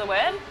sense of the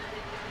word.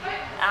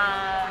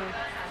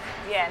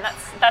 Yeah, and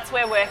that's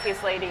where work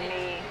is leading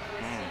me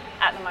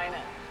at the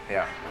moment.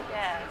 Yeah.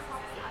 Yeah.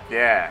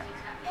 Yeah.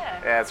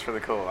 Yeah, it's really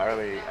cool.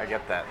 I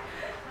get that.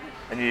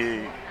 And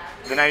the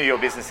name of your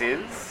business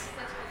is?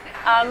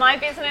 My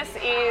business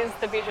is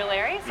The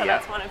Visualary, so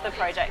that's one of the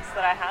projects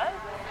that I have.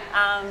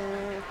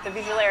 The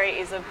Visualary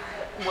is a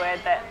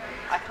word that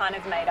I kind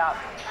of made up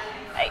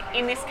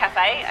in this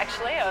cafe.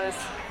 Actually, I was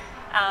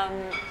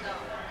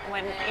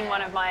when in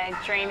one of my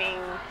dreaming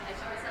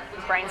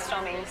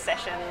brainstorming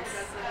sessions.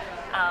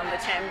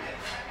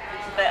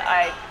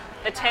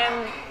 The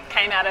term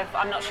came out of,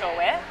 I'm not sure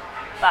where,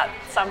 but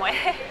somewhere.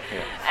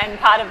 Yeah. And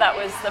part of that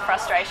was the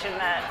frustration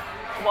that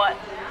what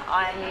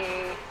I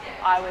knew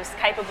I was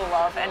capable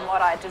of and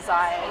what I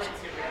desired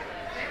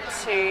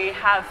to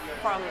have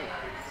from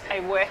a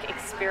work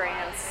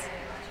experience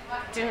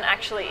didn't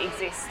actually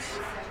exist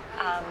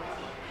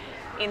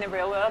in the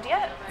real world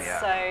yet. Yeah.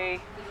 So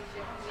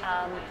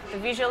the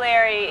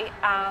Visualary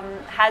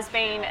has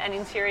been an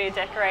interior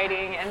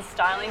decorating and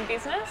styling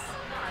business,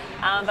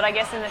 but I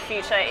guess in the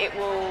future it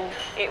will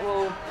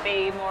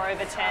be more of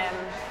a term,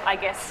 I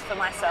guess, for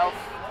myself,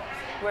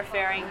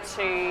 referring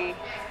to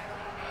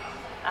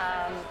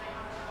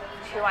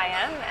who I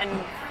am and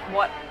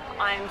what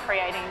I'm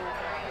creating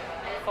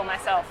for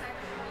myself,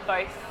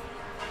 both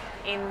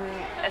in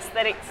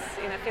aesthetics,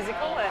 in the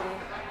physical and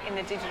in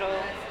the digital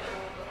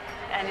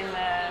and in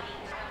the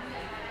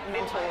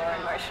mental or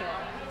emotional.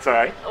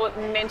 Sorry? Or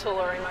mental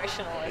or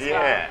emotional as well.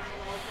 Yeah.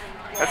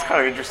 That's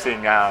kind of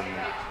interesting.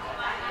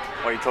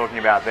 what you're talking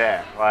about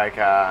there. Like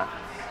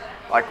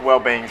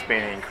well-being's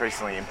been an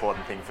increasingly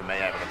important thing for me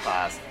over the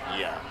past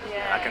year.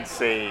 Yeah. I can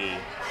see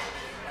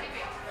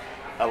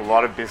a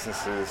lot of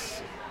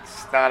businesses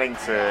starting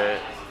to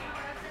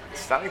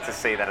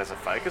see that as a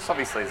focus.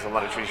 Obviously, there's a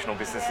lot of traditional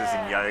businesses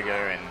in yoga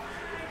and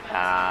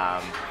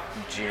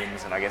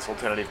gyms, and I guess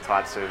alternative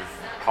types of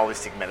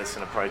holistic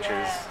medicine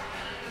approaches.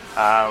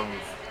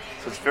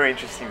 So it's very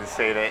interesting to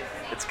see that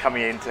it's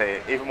coming into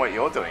even what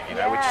you're doing,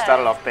 which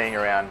started off being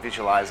around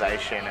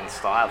visualization and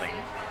styling,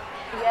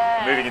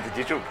 moving into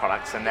digital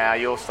products, and now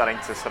you're starting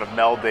to sort of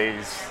meld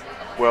these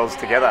worlds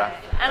together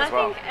and as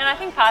well. I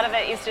think part of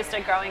it is just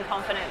a growing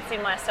confidence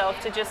in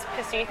myself to just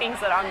pursue things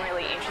that I'm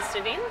really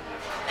interested in.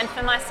 And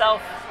for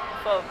myself,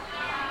 for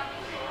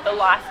the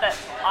life that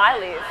I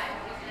live,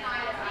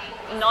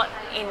 not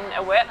in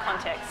a work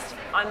context,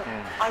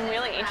 I'm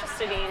really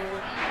interested in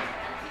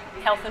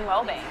health and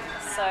well-being.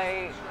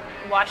 So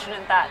why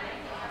shouldn't that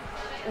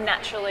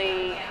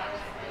naturally,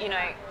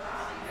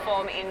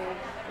 form in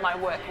my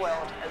work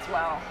world as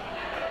well?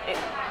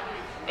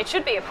 It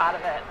should be a part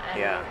of it. And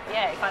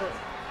if I'm,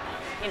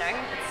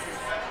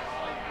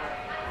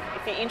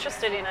 if you're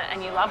interested in it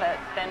and you love it,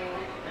 then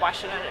why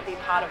shouldn't it be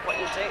part of what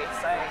you do?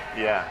 So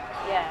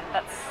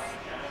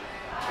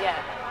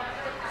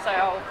so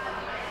I'll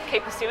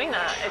keep pursuing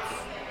that.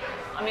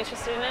 I'm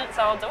interested in it,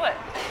 so I'll do it.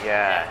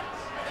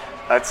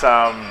 That's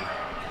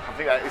I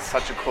think that is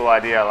such a cool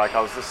idea. Like,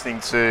 I was listening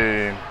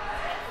to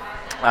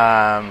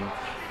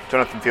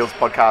Jonathan Field's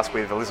podcast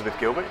with Elizabeth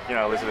Gilbert. You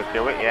know Elizabeth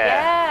Gilbert?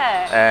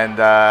 Yeah. And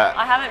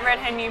I haven't read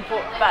her new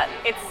book, but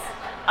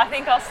I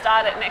think I'll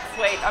start it next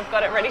week. I've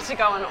got it ready to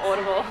go on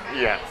Audible.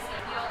 Yeah.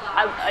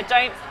 I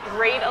don't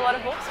read a lot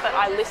of books, but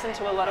I listen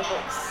to a lot of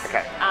books.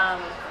 Okay.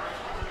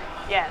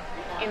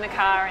 In the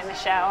car, in the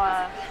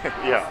shower,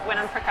 when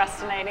I'm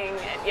procrastinating.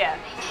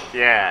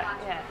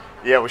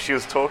 Yeah, well, she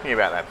was talking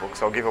about that book,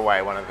 so I'll give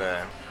away one of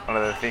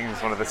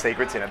the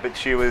secrets in it. But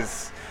she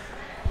was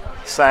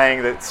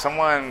saying that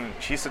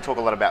she used to talk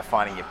a lot about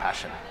finding your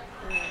passion.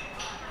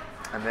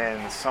 And then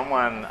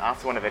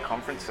after one of her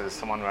conferences,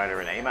 someone wrote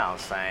her an email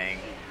saying,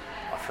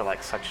 I feel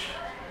like such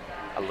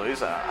a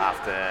loser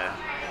after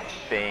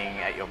being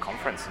at your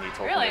conference and you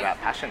talking about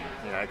passion,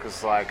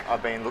 because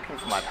I've been looking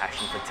for my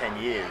passion for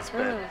 10 years,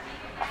 but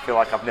I feel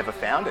like I've never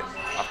found it.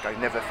 I've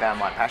never found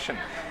my passion.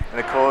 And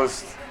it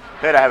caused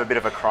her to have a bit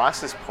of a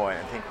crisis point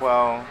and think,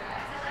 well,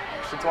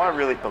 so do I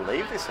really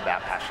believe this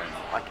about passion?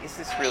 Like, is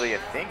this really a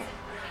thing?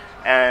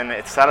 And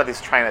it started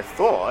this train of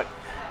thought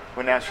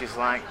where now she's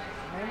like,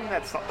 maybe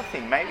that's not the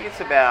thing. Maybe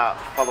it's about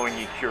following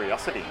your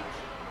curiosity.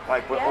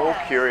 Like, we're all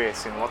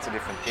curious in lots of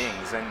different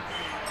things, and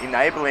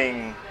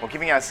enabling or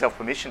giving ourselves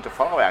permission to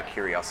follow our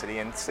curiosity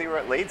and see where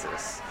it leads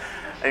us.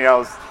 And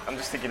I'm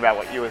just thinking about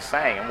what you were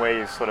saying and where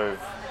you sort of,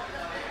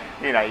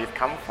 you've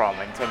come from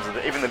in terms of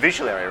even the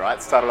visual area, right?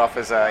 It started off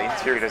as an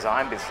interior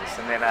design business,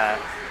 and then a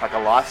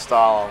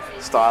lifestyle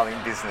styling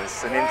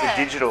business, and into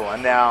digital,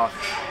 and now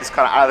this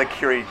kind of other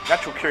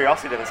natural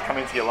curiosity that's come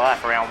into your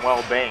life around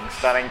well-being,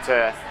 starting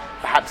to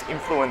perhaps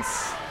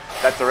influence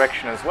that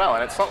direction as well.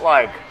 And it's not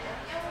like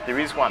there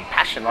is one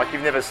passion. Like,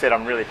 you've never said,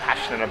 I'm really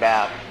passionate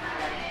about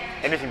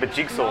anything but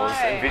jigsaws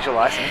and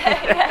visualizing.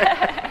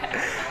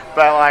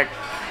 But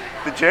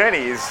the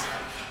journey is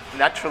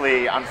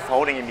naturally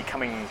unfolding and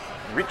becoming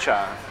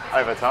richer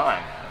over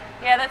time.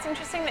 Yeah, that's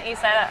interesting that you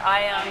say that.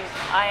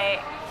 I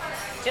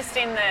just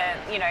in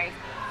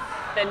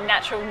the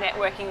natural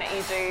networking that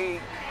you do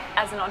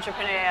as an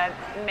entrepreneur,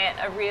 met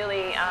a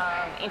really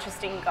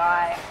interesting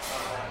guy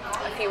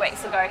a few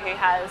weeks ago who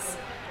has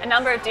a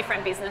number of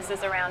different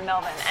businesses around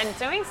Melbourne and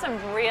doing some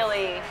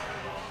really,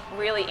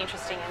 really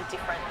interesting and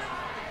different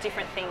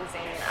things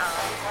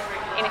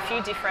in a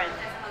few different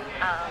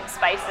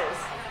spaces.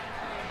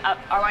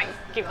 I won't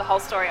give the whole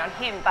story on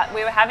him, but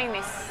we were having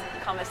this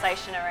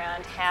conversation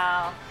around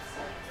how,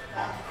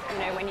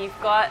 when you've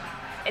got,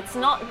 it's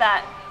not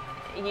that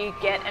you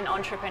get an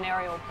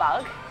entrepreneurial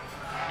bug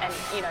and,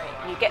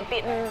 you get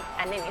bitten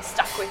and then you're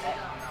stuck with it.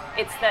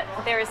 It's that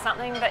there is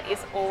something that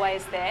is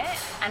always there,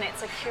 and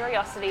it's a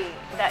curiosity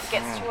that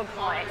gets to a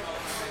point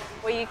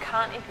where you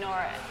can't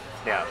ignore it.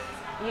 Yeah.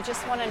 You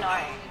just want to know.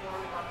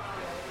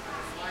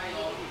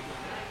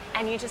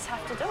 And you just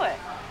have to do it.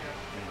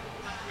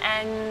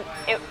 And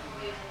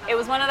it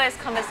was one of those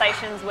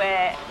conversations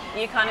where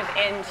you kind of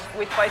end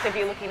with both of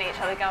you looking at each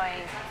other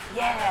going,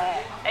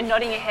 yeah, and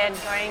nodding your head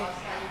going,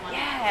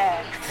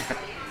 yeah.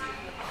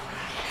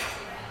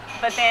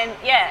 But then,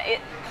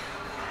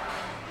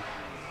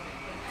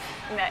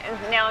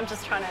 now I'm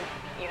just trying to,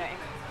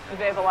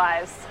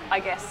 verbalize, I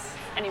guess,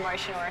 an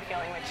emotion or a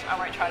feeling, which I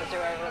won't try to do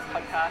over this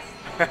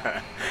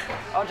podcast.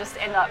 I'll just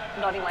end up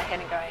nodding my head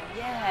and going,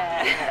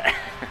 yeah.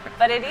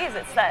 But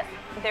it's that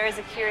there is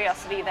a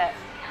curiosity that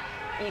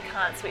you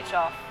can't switch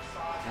off.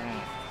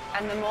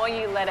 And the more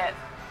you let it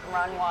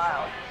run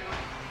wild,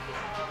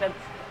 the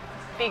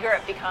bigger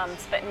it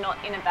becomes, but not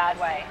in a bad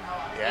way,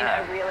 in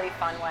a really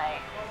fun way.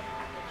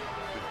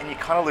 And you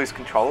kind of lose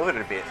control of it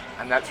a bit,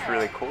 and that's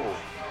really cool.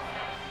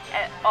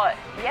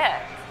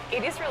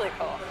 It is really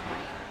cool.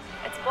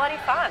 It's bloody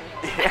fun.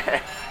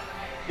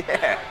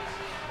 Yeah.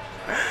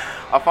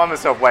 I find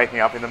myself waking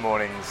up in the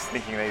mornings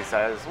thinking these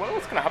days, well,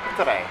 what's going to happen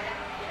today?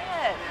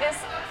 Yeah,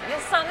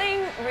 there's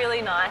something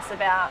really nice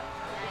about,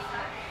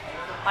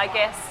 I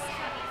guess,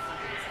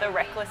 the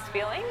reckless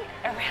feeling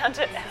around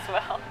it as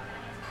well.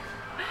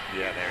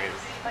 Yeah, there is.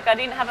 Like, I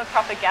didn't have a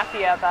proper gap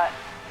year, but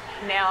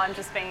now I'm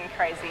just being a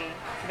crazy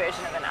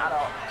version of an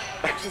adult,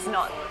 which is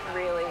not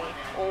really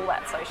all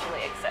that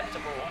socially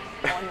acceptable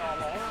or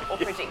normal or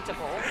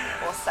predictable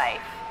or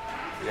safe.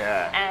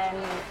 Yeah. And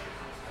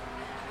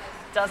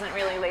doesn't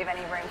really leave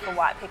any room for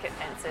white picket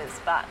fences,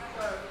 but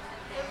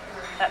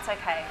that's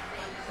okay.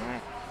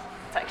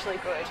 It's actually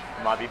good.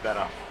 Might be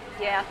better.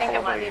 Yeah, I think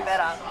it might be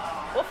better.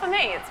 Well, for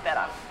me, it's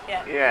better.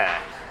 Yeah. Yeah.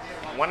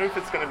 I wonder if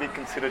it's going to be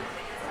considered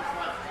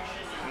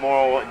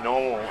more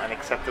normal and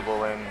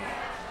acceptable and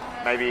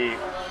maybe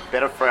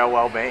better for our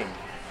well-being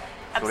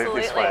to live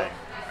this way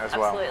as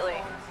well.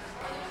 Absolutely.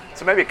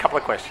 So maybe a couple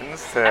of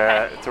questions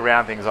Okay. to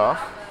round things off.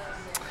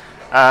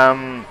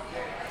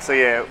 So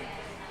yeah,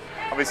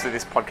 obviously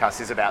this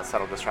podcast is about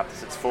subtle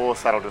disruptors. It's for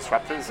subtle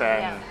disruptors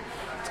and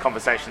it's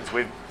conversations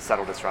with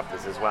subtle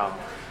disruptors as well.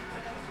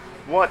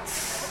 What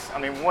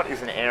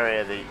is an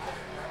area that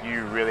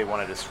you really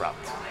want to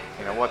disrupt?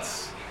 You know,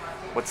 what's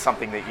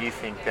something that you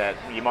think that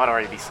you might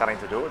already be starting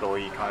to do it, or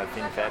you kind of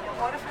think that?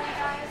 Water for you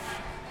guys?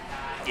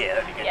 Yeah,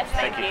 that'd be good. Yes,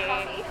 thank you.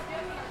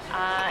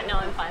 No,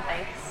 I'm fine,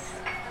 thanks.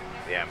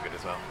 Yeah, I'm good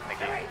as well. Thank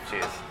you.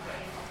 Cheers.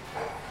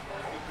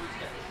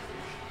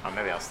 Oh,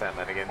 maybe I'll start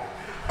that again.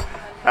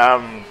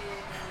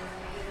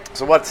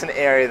 So what's an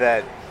area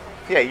that,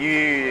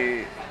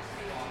 you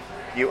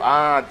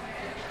are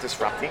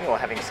disrupting or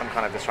having some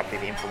kind of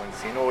disruptive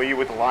influence in, or you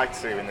would like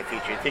to in the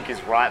future, you think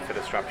is right for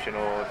disruption,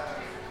 or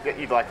that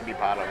you'd like to be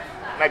part of?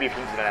 Maybe you've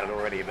hinted at it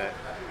already, but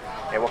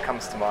what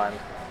comes to mind?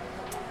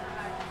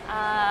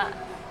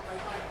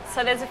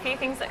 So there's a few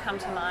things that come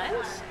to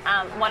mind.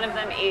 One of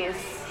them is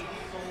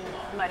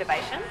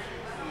motivation.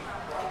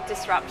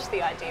 Disrupt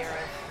the idea of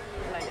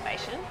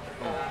motivation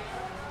or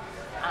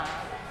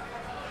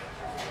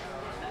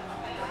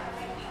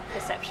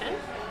perception.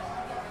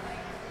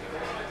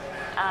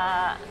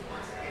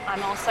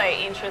 I'm also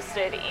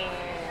interested in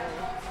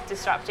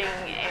disrupting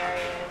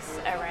areas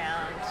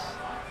around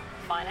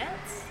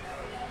finance.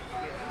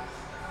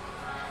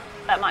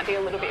 That might be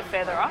a little bit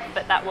further off,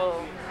 but that's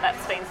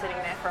been sitting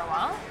there for a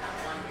while.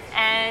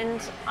 And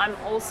I'm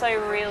also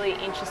really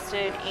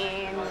interested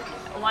in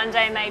one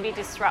day maybe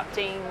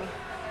disrupting,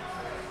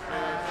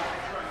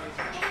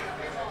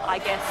 I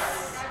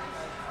guess,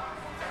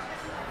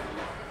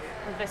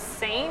 the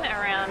scene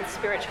around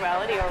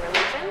spirituality or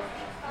religion.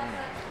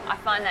 I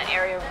find that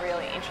area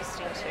really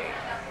interesting too.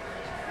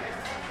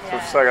 So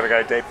we've still got to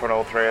go deeper on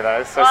all three of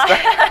those. So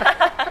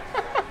I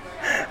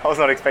was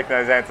not expecting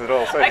those answers at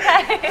all. So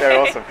Okay.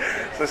 They're awesome.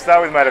 So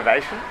start with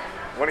motivation.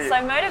 What are you?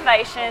 So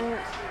motivation,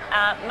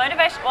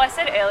 well, I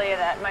said earlier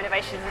that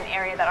motivation is an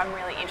area that I'm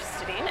really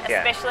interested in,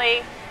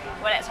 especially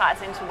when it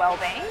ties into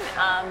well-being.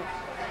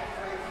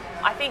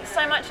 I think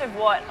so much of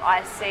what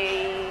I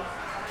see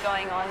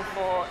going on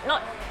for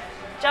not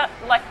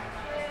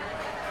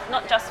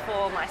just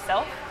for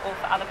myself or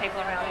for other people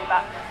around me,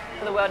 but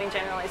for the world in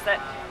general, is that,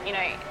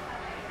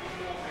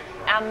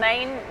 our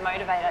main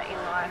motivator in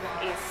life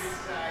is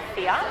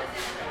fear.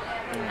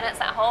 And it's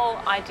that whole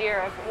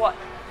idea of what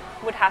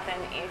would happen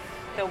if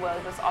the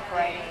world was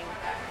operating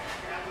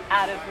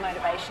out of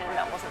motivation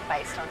that wasn't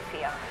based on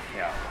fear.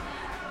 Yeah.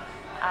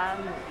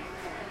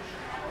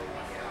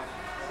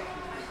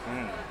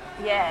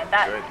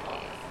 Good.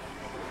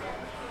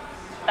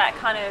 That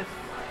kind of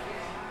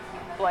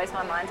blows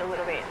my mind a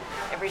little bit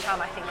every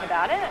time I think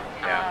about it.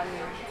 Yeah.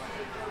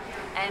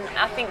 And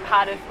I think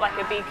a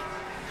big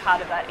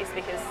part of that is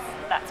because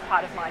that's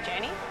part of my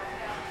journey,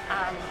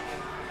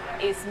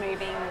 is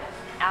moving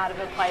out of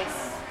a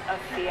place of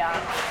fear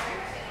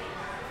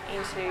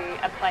into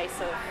a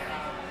place of,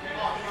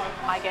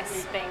 I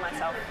guess, being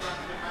myself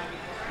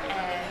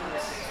and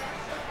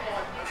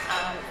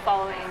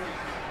following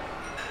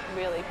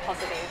really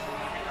positive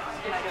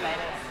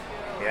motivators.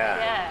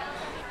 Yeah.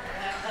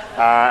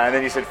 And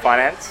then you said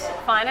finance?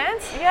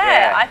 Finance?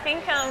 Yeah. I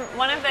think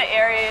one of the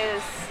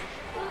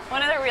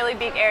really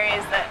big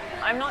areas that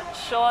I'm not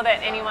sure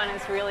that anyone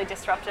has really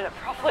disrupted it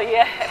properly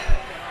yet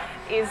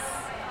is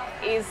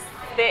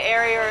the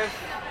area of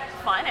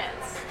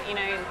finance.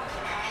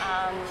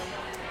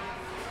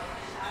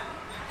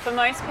 For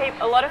most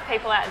people, a lot of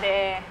people out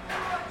there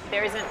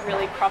isn't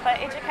really proper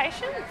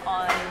education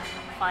on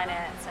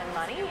finance and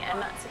money,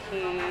 and that's a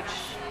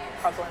huge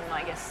problem,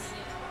 I guess,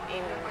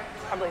 in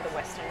probably the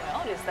Western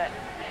world, is that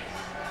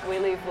we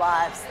live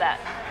lives that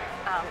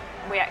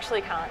we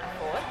actually can't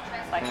afford.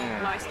 Like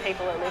most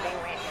people are living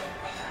with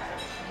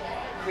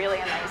really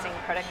amazing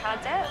credit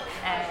card debt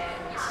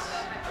and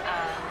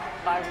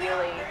buy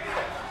really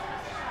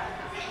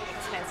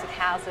expensive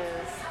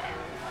houses and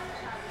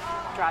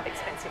drive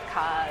expensive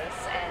cars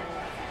and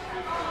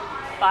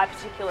buy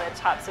particular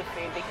types of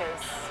food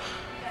because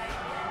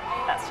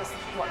that's just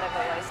what they've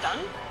always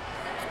done.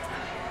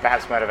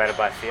 Perhaps motivated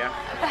by fear?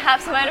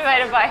 Perhaps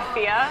motivated by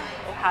fear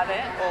or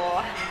habit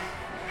or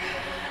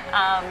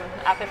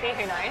apathy,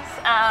 who knows.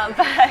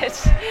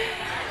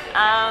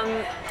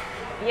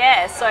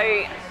 Yeah, so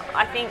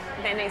I think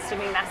there needs to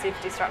be massive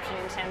disruption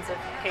in terms of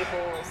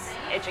people's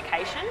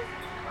education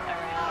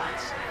around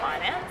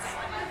finance.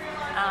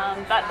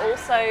 But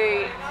also,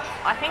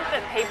 I think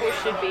that people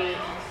should be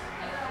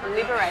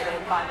liberated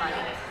by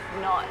money,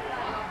 not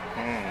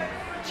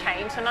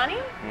chained to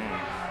money.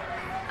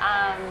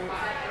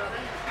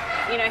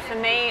 You know, for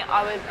me,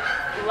 I would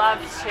love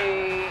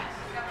to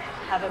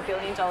have $1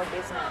 billion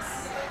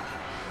business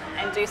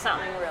and do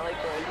something really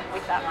good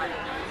with that money.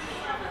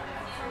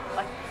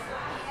 Like,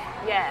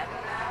 yeah.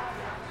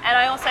 And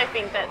I also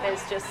think that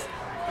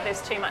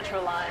there's too much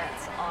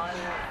reliance on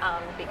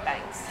big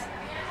banks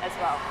as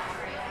well.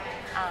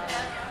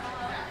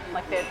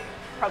 Like there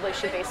probably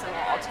should be some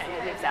more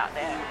alternatives out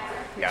there.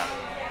 Yeah.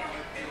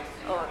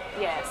 Or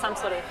yeah, some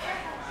sort of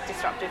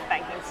disruptive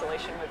banking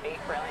solution would be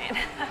brilliant.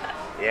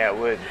 Yeah, it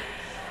would.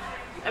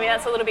 I mean,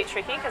 that's a little bit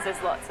tricky because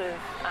there's lots of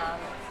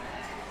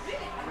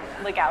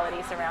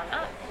legalities around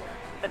that.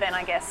 But then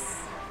I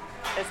guess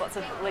there's lots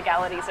of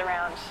legalities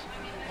around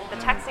the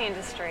taxi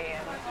industry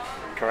and...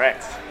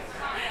 Correct.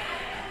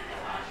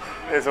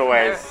 There's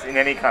always, in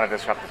any kind of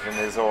disruptive thing,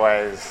 there's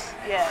always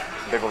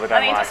people that don't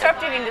like it. I mean,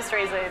 disruptive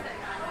industries are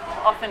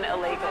often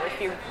illegal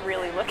if you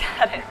really look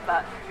at it,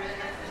 but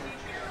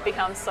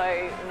become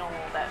so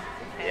normal that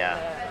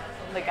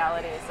the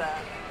legalities are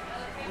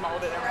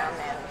moulded around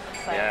them.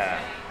 So, yeah.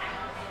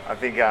 I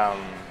think I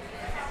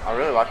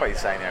really like what you're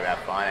saying there about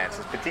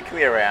finances,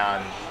 particularly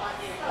around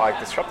like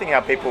disrupting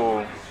how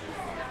people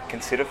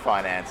consider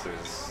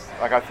finances.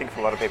 Like I think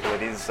for a lot of people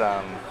it is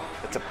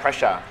it's a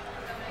pressure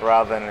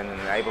rather than an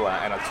enabler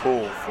and a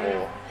tool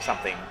for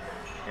something.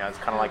 You know, it's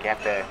kind of like you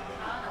have to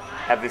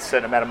have this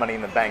certain amount of money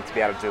in the bank to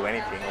be able to do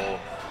anything, or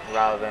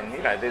rather than,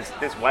 you know,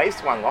 there's ways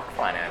to unlock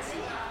finance.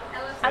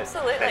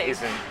 Absolutely. That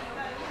isn't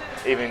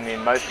even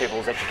in most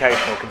people's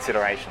educational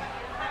consideration.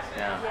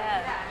 Yeah.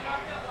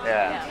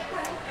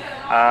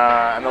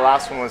 And the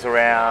last one was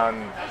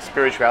around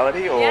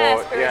spirituality, or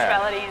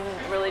spirituality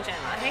and religion.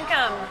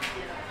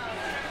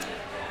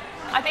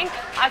 I think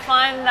I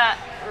find that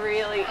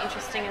really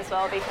interesting as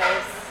well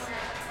because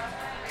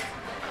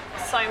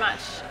so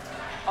much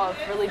of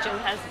religion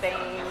has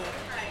been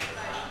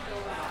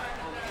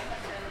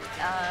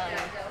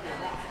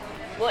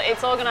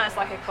it's organised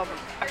like a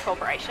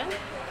corporation,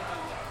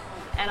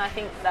 and I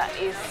think that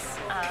is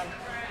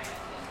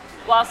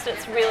whilst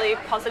it's really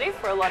positive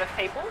for a lot of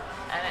people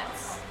and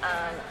it's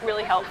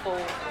really helpful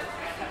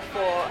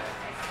for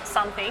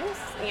some things,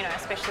 you know,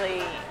 especially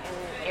in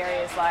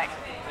areas like,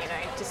 you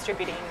know,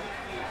 distributing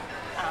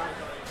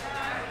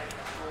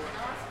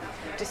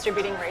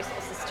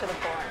resources to the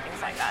poor and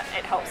things like that.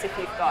 It helps if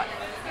you've got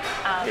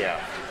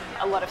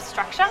a lot of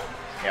structure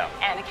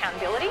and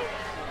accountability.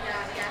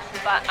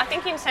 But I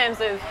think in terms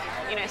of,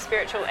 you know,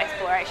 spiritual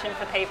exploration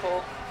for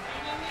people,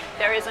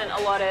 there isn't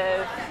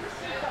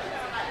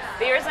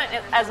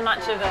as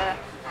much of a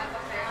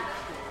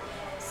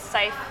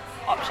safe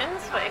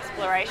options for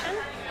exploration.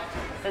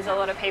 There's a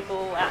lot of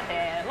people out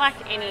there, like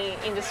any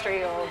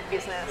industry or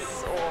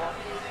business or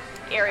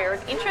area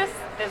of interest,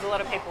 there's a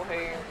lot of people who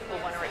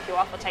will want to rip you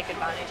off or take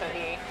advantage of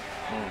you.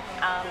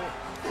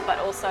 But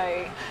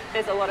also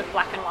there's a lot of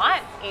black and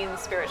white in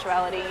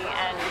spirituality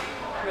and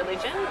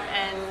religion,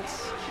 and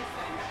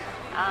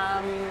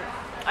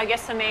I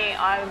guess for me,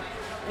 I,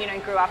 you know,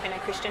 grew up in a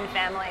Christian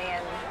family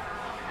and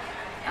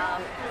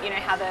you know,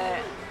 have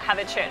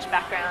a church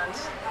background.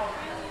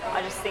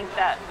 I just think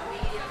that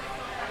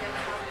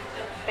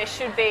there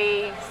should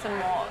be some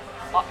more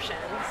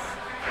options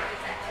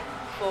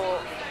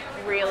for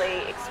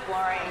really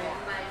exploring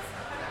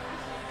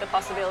the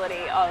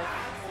possibility of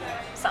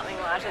something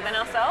larger than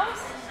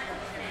ourselves.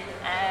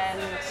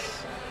 And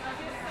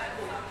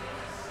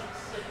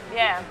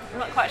yeah, I'm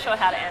not quite sure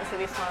how to answer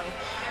this one.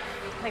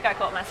 I think I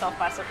caught myself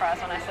by surprise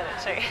when I said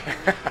it too.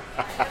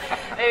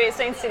 Maybe it's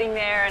been sitting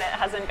there and it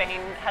hasn't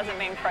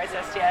been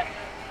processed yet.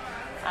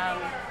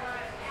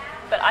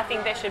 But I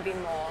think there should be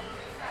more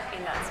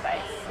in that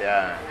space.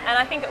 Yeah. And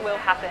I think it will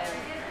happen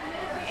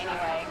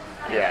anyway.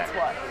 I think that's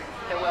what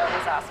the world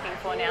is asking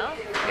for now.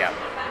 Yeah.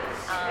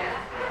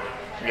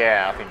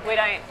 Yeah, I think we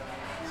don't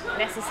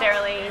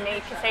necessarily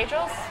need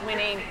cathedrals. We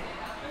need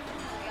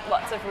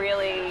lots of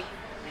really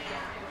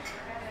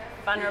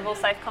vulnerable,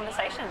 safe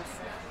conversations.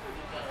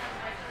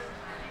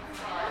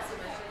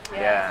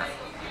 Yeah.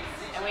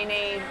 And we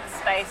need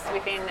space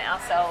within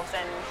ourselves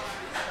and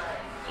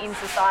in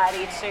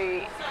society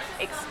to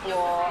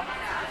explore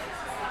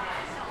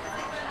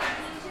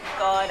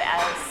God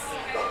as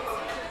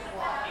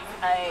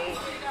a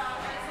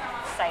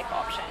safe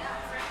option.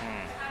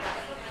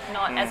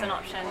 Not as an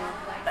option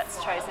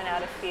that's chosen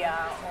out of fear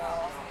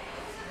or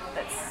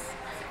that's,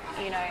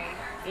 you know,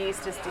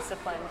 used as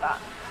discipline,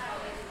 but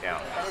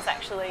that is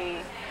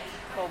actually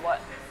for what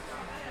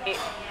it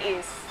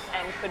is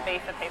and could be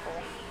for people,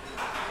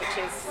 which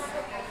is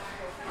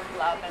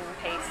love and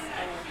peace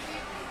and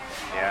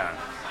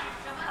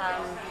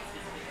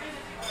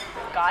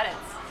guidance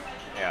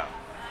Yeah.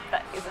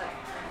 that isn't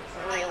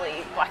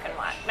really black and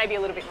white, maybe a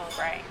little bit more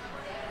grey.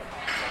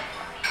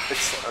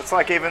 It's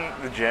like even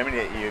the journey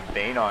that you've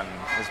been on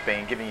has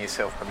been giving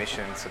yourself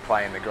permission to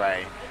play in the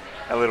grey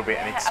a little bit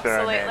and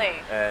experiment.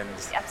 Absolutely. And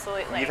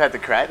Absolutely. you've had to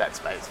create that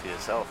space for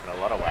yourself in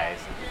a lot of ways.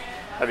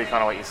 That'd be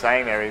kind of what you're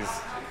saying there is,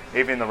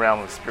 even in the realm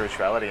of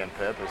spirituality and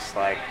purpose,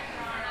 like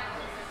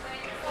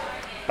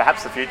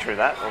perhaps the future of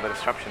that or the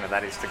disruption of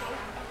that is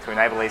to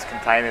enable these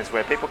containers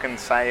where people can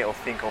say or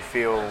think or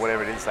feel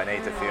whatever it is they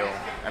need to feel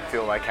and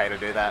feel okay to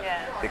do that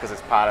because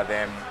it's part of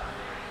them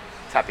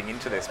tapping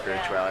into their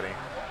spirituality.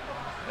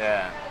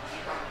 Yeah.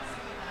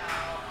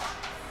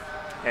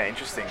 Yeah,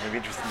 interesting. It'd be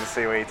interesting to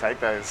see where you take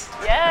those.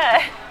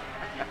 Yeah.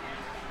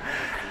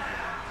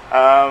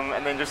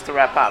 And then just to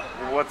wrap up,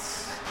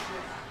 what's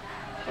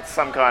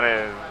some kind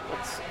of,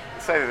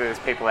 say that there's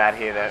people out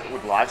here that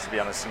would like to be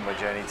on a similar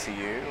journey to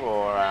you,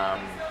 or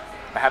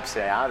perhaps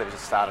they are, they've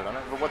just started on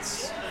it, but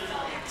what's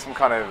some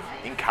kind of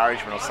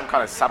encouragement or some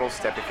kind of subtle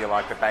step, if you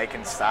like, that they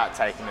can start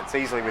taking that's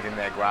easily within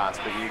their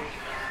grasp, but you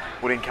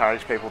would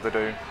encourage people to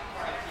do?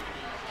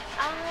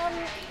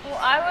 Well,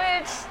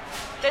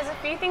 there's a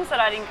few things that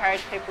I'd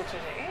encourage people to do.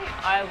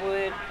 I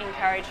would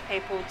encourage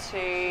people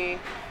to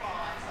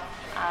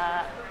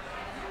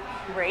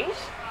read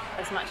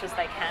as much as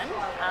they can.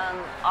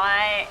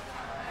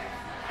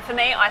 For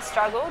me, I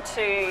struggle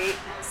to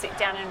sit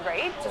down and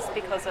read just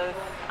because of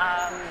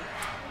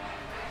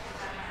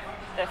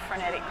the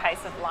frenetic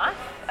pace of life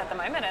at the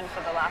moment and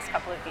for the last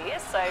couple of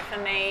years. So for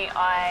me,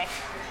 I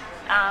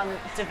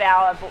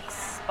devour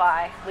books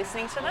by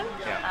listening to them.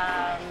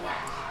 Yeah.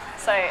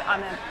 So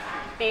I'm a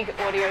big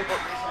audiobook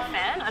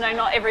fan. I know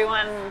not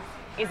everyone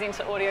is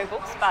into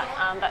audiobooks, but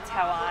that's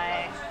how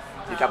I...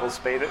 You double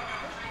speed it?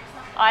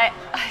 I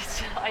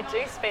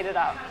do speed it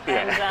up,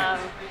 Yeah.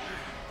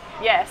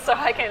 and so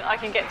I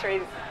can get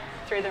through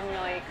them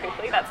really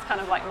quickly. That's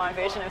kind of like my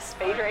version of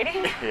speed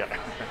reading. Yeah.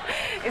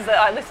 Is that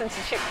I listen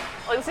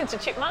to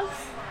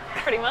chipmunks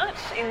pretty much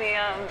in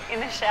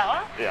the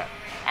shower. Yeah.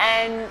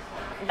 And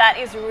that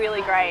is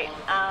really great.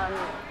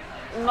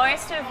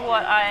 Most of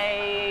what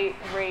I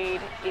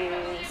read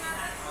is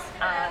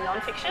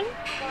non-fiction,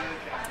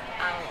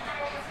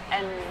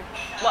 and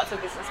lots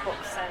of business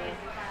books,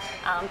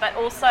 and but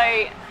also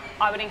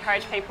I would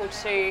encourage people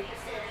to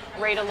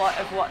read a lot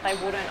of what they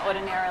wouldn't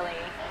ordinarily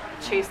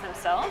choose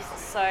themselves.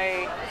 So,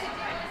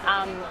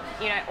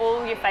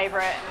 all your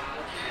favourite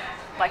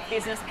like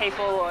business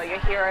people or your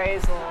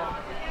heroes, or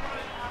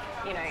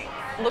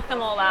look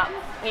them all up.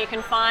 You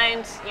can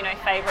find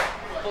favourite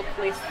book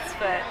lists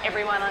for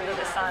everyone under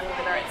the sun,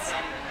 whether it's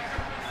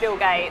Bill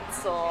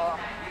Gates or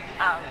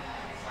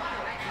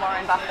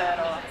Warren Buffett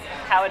or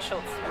Howard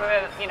Schultz,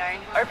 whoever,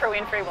 Oprah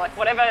Winfrey, like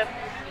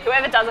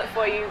whoever does it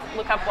for you,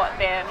 look up what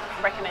their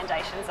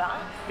recommendations are.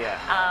 Yeah.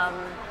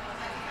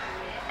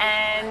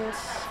 And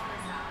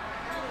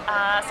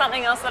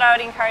something else that I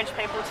would encourage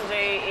people to do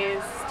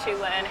is to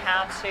learn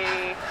how to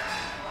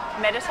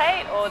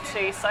meditate or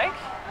to soak,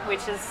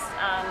 which is...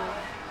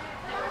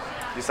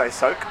 You say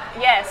soak?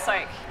 Yeah,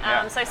 soak.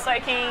 Yeah. So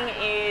soaking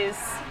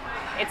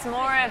it's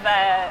more of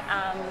a,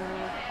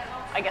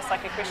 I guess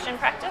like a Christian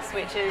practice,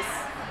 which is,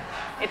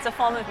 it's a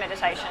form of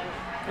meditation,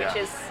 which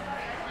is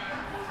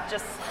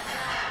just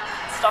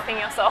stopping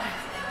yourself,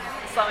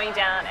 slowing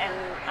down and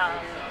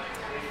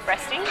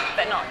resting,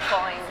 but not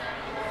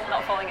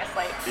falling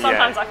asleep.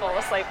 Sometimes I fall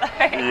asleep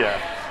though. Yeah.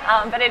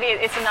 But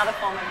it's another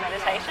form of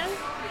meditation.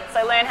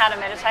 So learn how to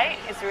meditate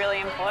is really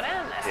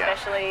important,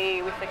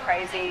 especially with the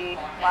crazy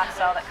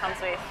lifestyle that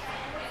comes with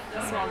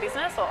small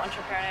business or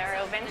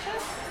entrepreneurial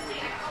ventures.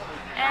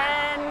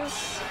 And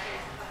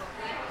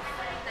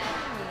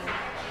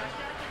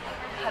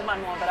I had one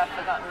more, but I've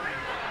forgotten.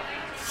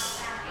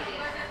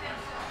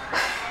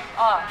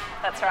 Oh,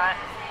 that's right.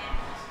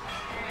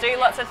 Do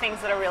lots of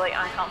things that are really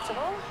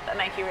uncomfortable, that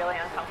make you really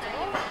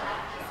uncomfortable,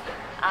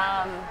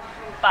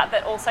 but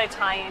that also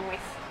tie in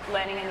with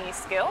learning a new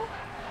skill.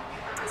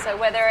 So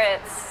whether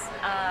it's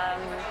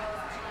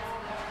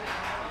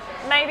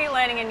maybe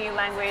learning a new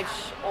language,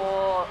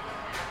 or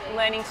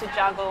learning to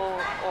juggle,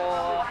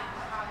 or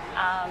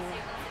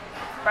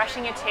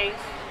brushing your teeth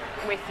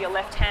with your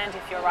left hand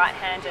if you're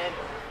right-handed,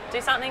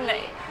 do something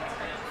that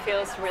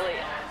feels really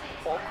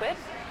awkward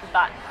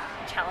but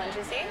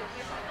challenges you.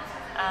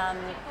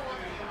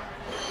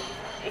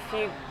 If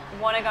you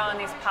want to go on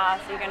this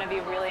path, you're going to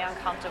be really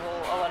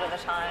uncomfortable a lot of the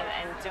time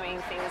and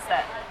doing things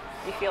that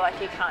you feel like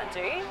you can't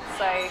do.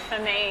 So for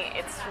me,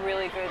 it's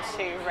really good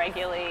to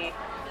regularly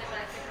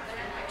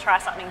try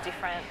something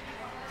different,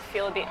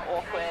 feel a bit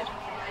awkward,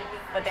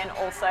 but then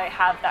also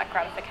have that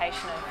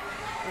gratification of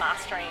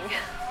mastering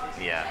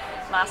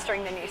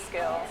the new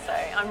skill. So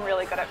I'm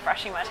really good at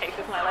brushing my teeth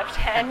with my left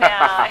hand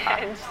now,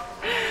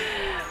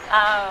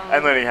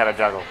 and learning how to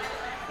juggle.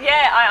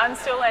 Yeah, I'm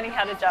still learning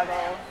how to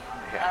juggle.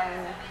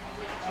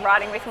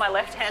 Writing with my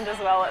left hand as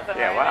well at the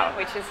moment,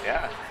 which is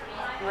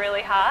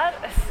really hard.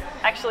 It's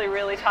actually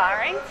really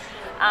tiring,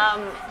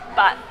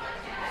 but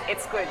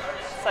it's good.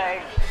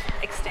 So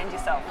extend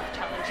yourself,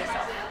 challenge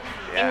yourself.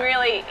 Yeah.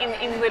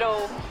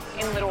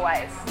 in little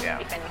ways, Yeah.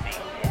 if anything.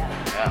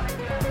 Yeah.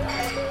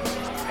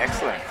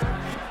 Excellent.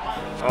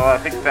 Well, I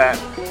think that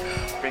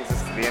brings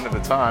us to the end of the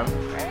time.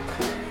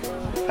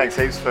 Thanks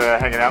heaps for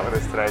hanging out with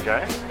us today,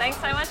 Joe. Thanks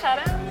so much,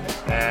 Adam.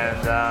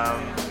 And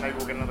maybe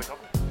we'll get another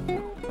coffee.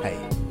 Hey,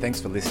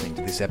 thanks for listening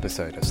to this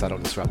episode of Subtle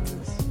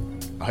Disruptors.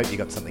 I hope you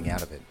got something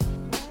out of it.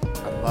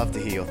 I'd love to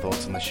hear your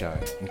thoughts on the show,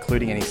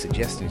 including any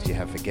suggestions you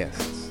have for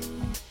guests.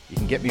 You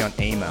can get me on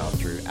email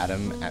through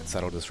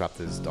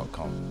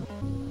adam@subtledisruptors.com.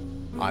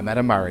 I'm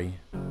Adam Murray,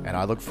 and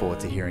I look forward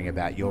to hearing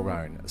about your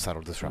own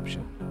subtle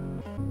disruption.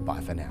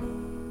 Bye for now.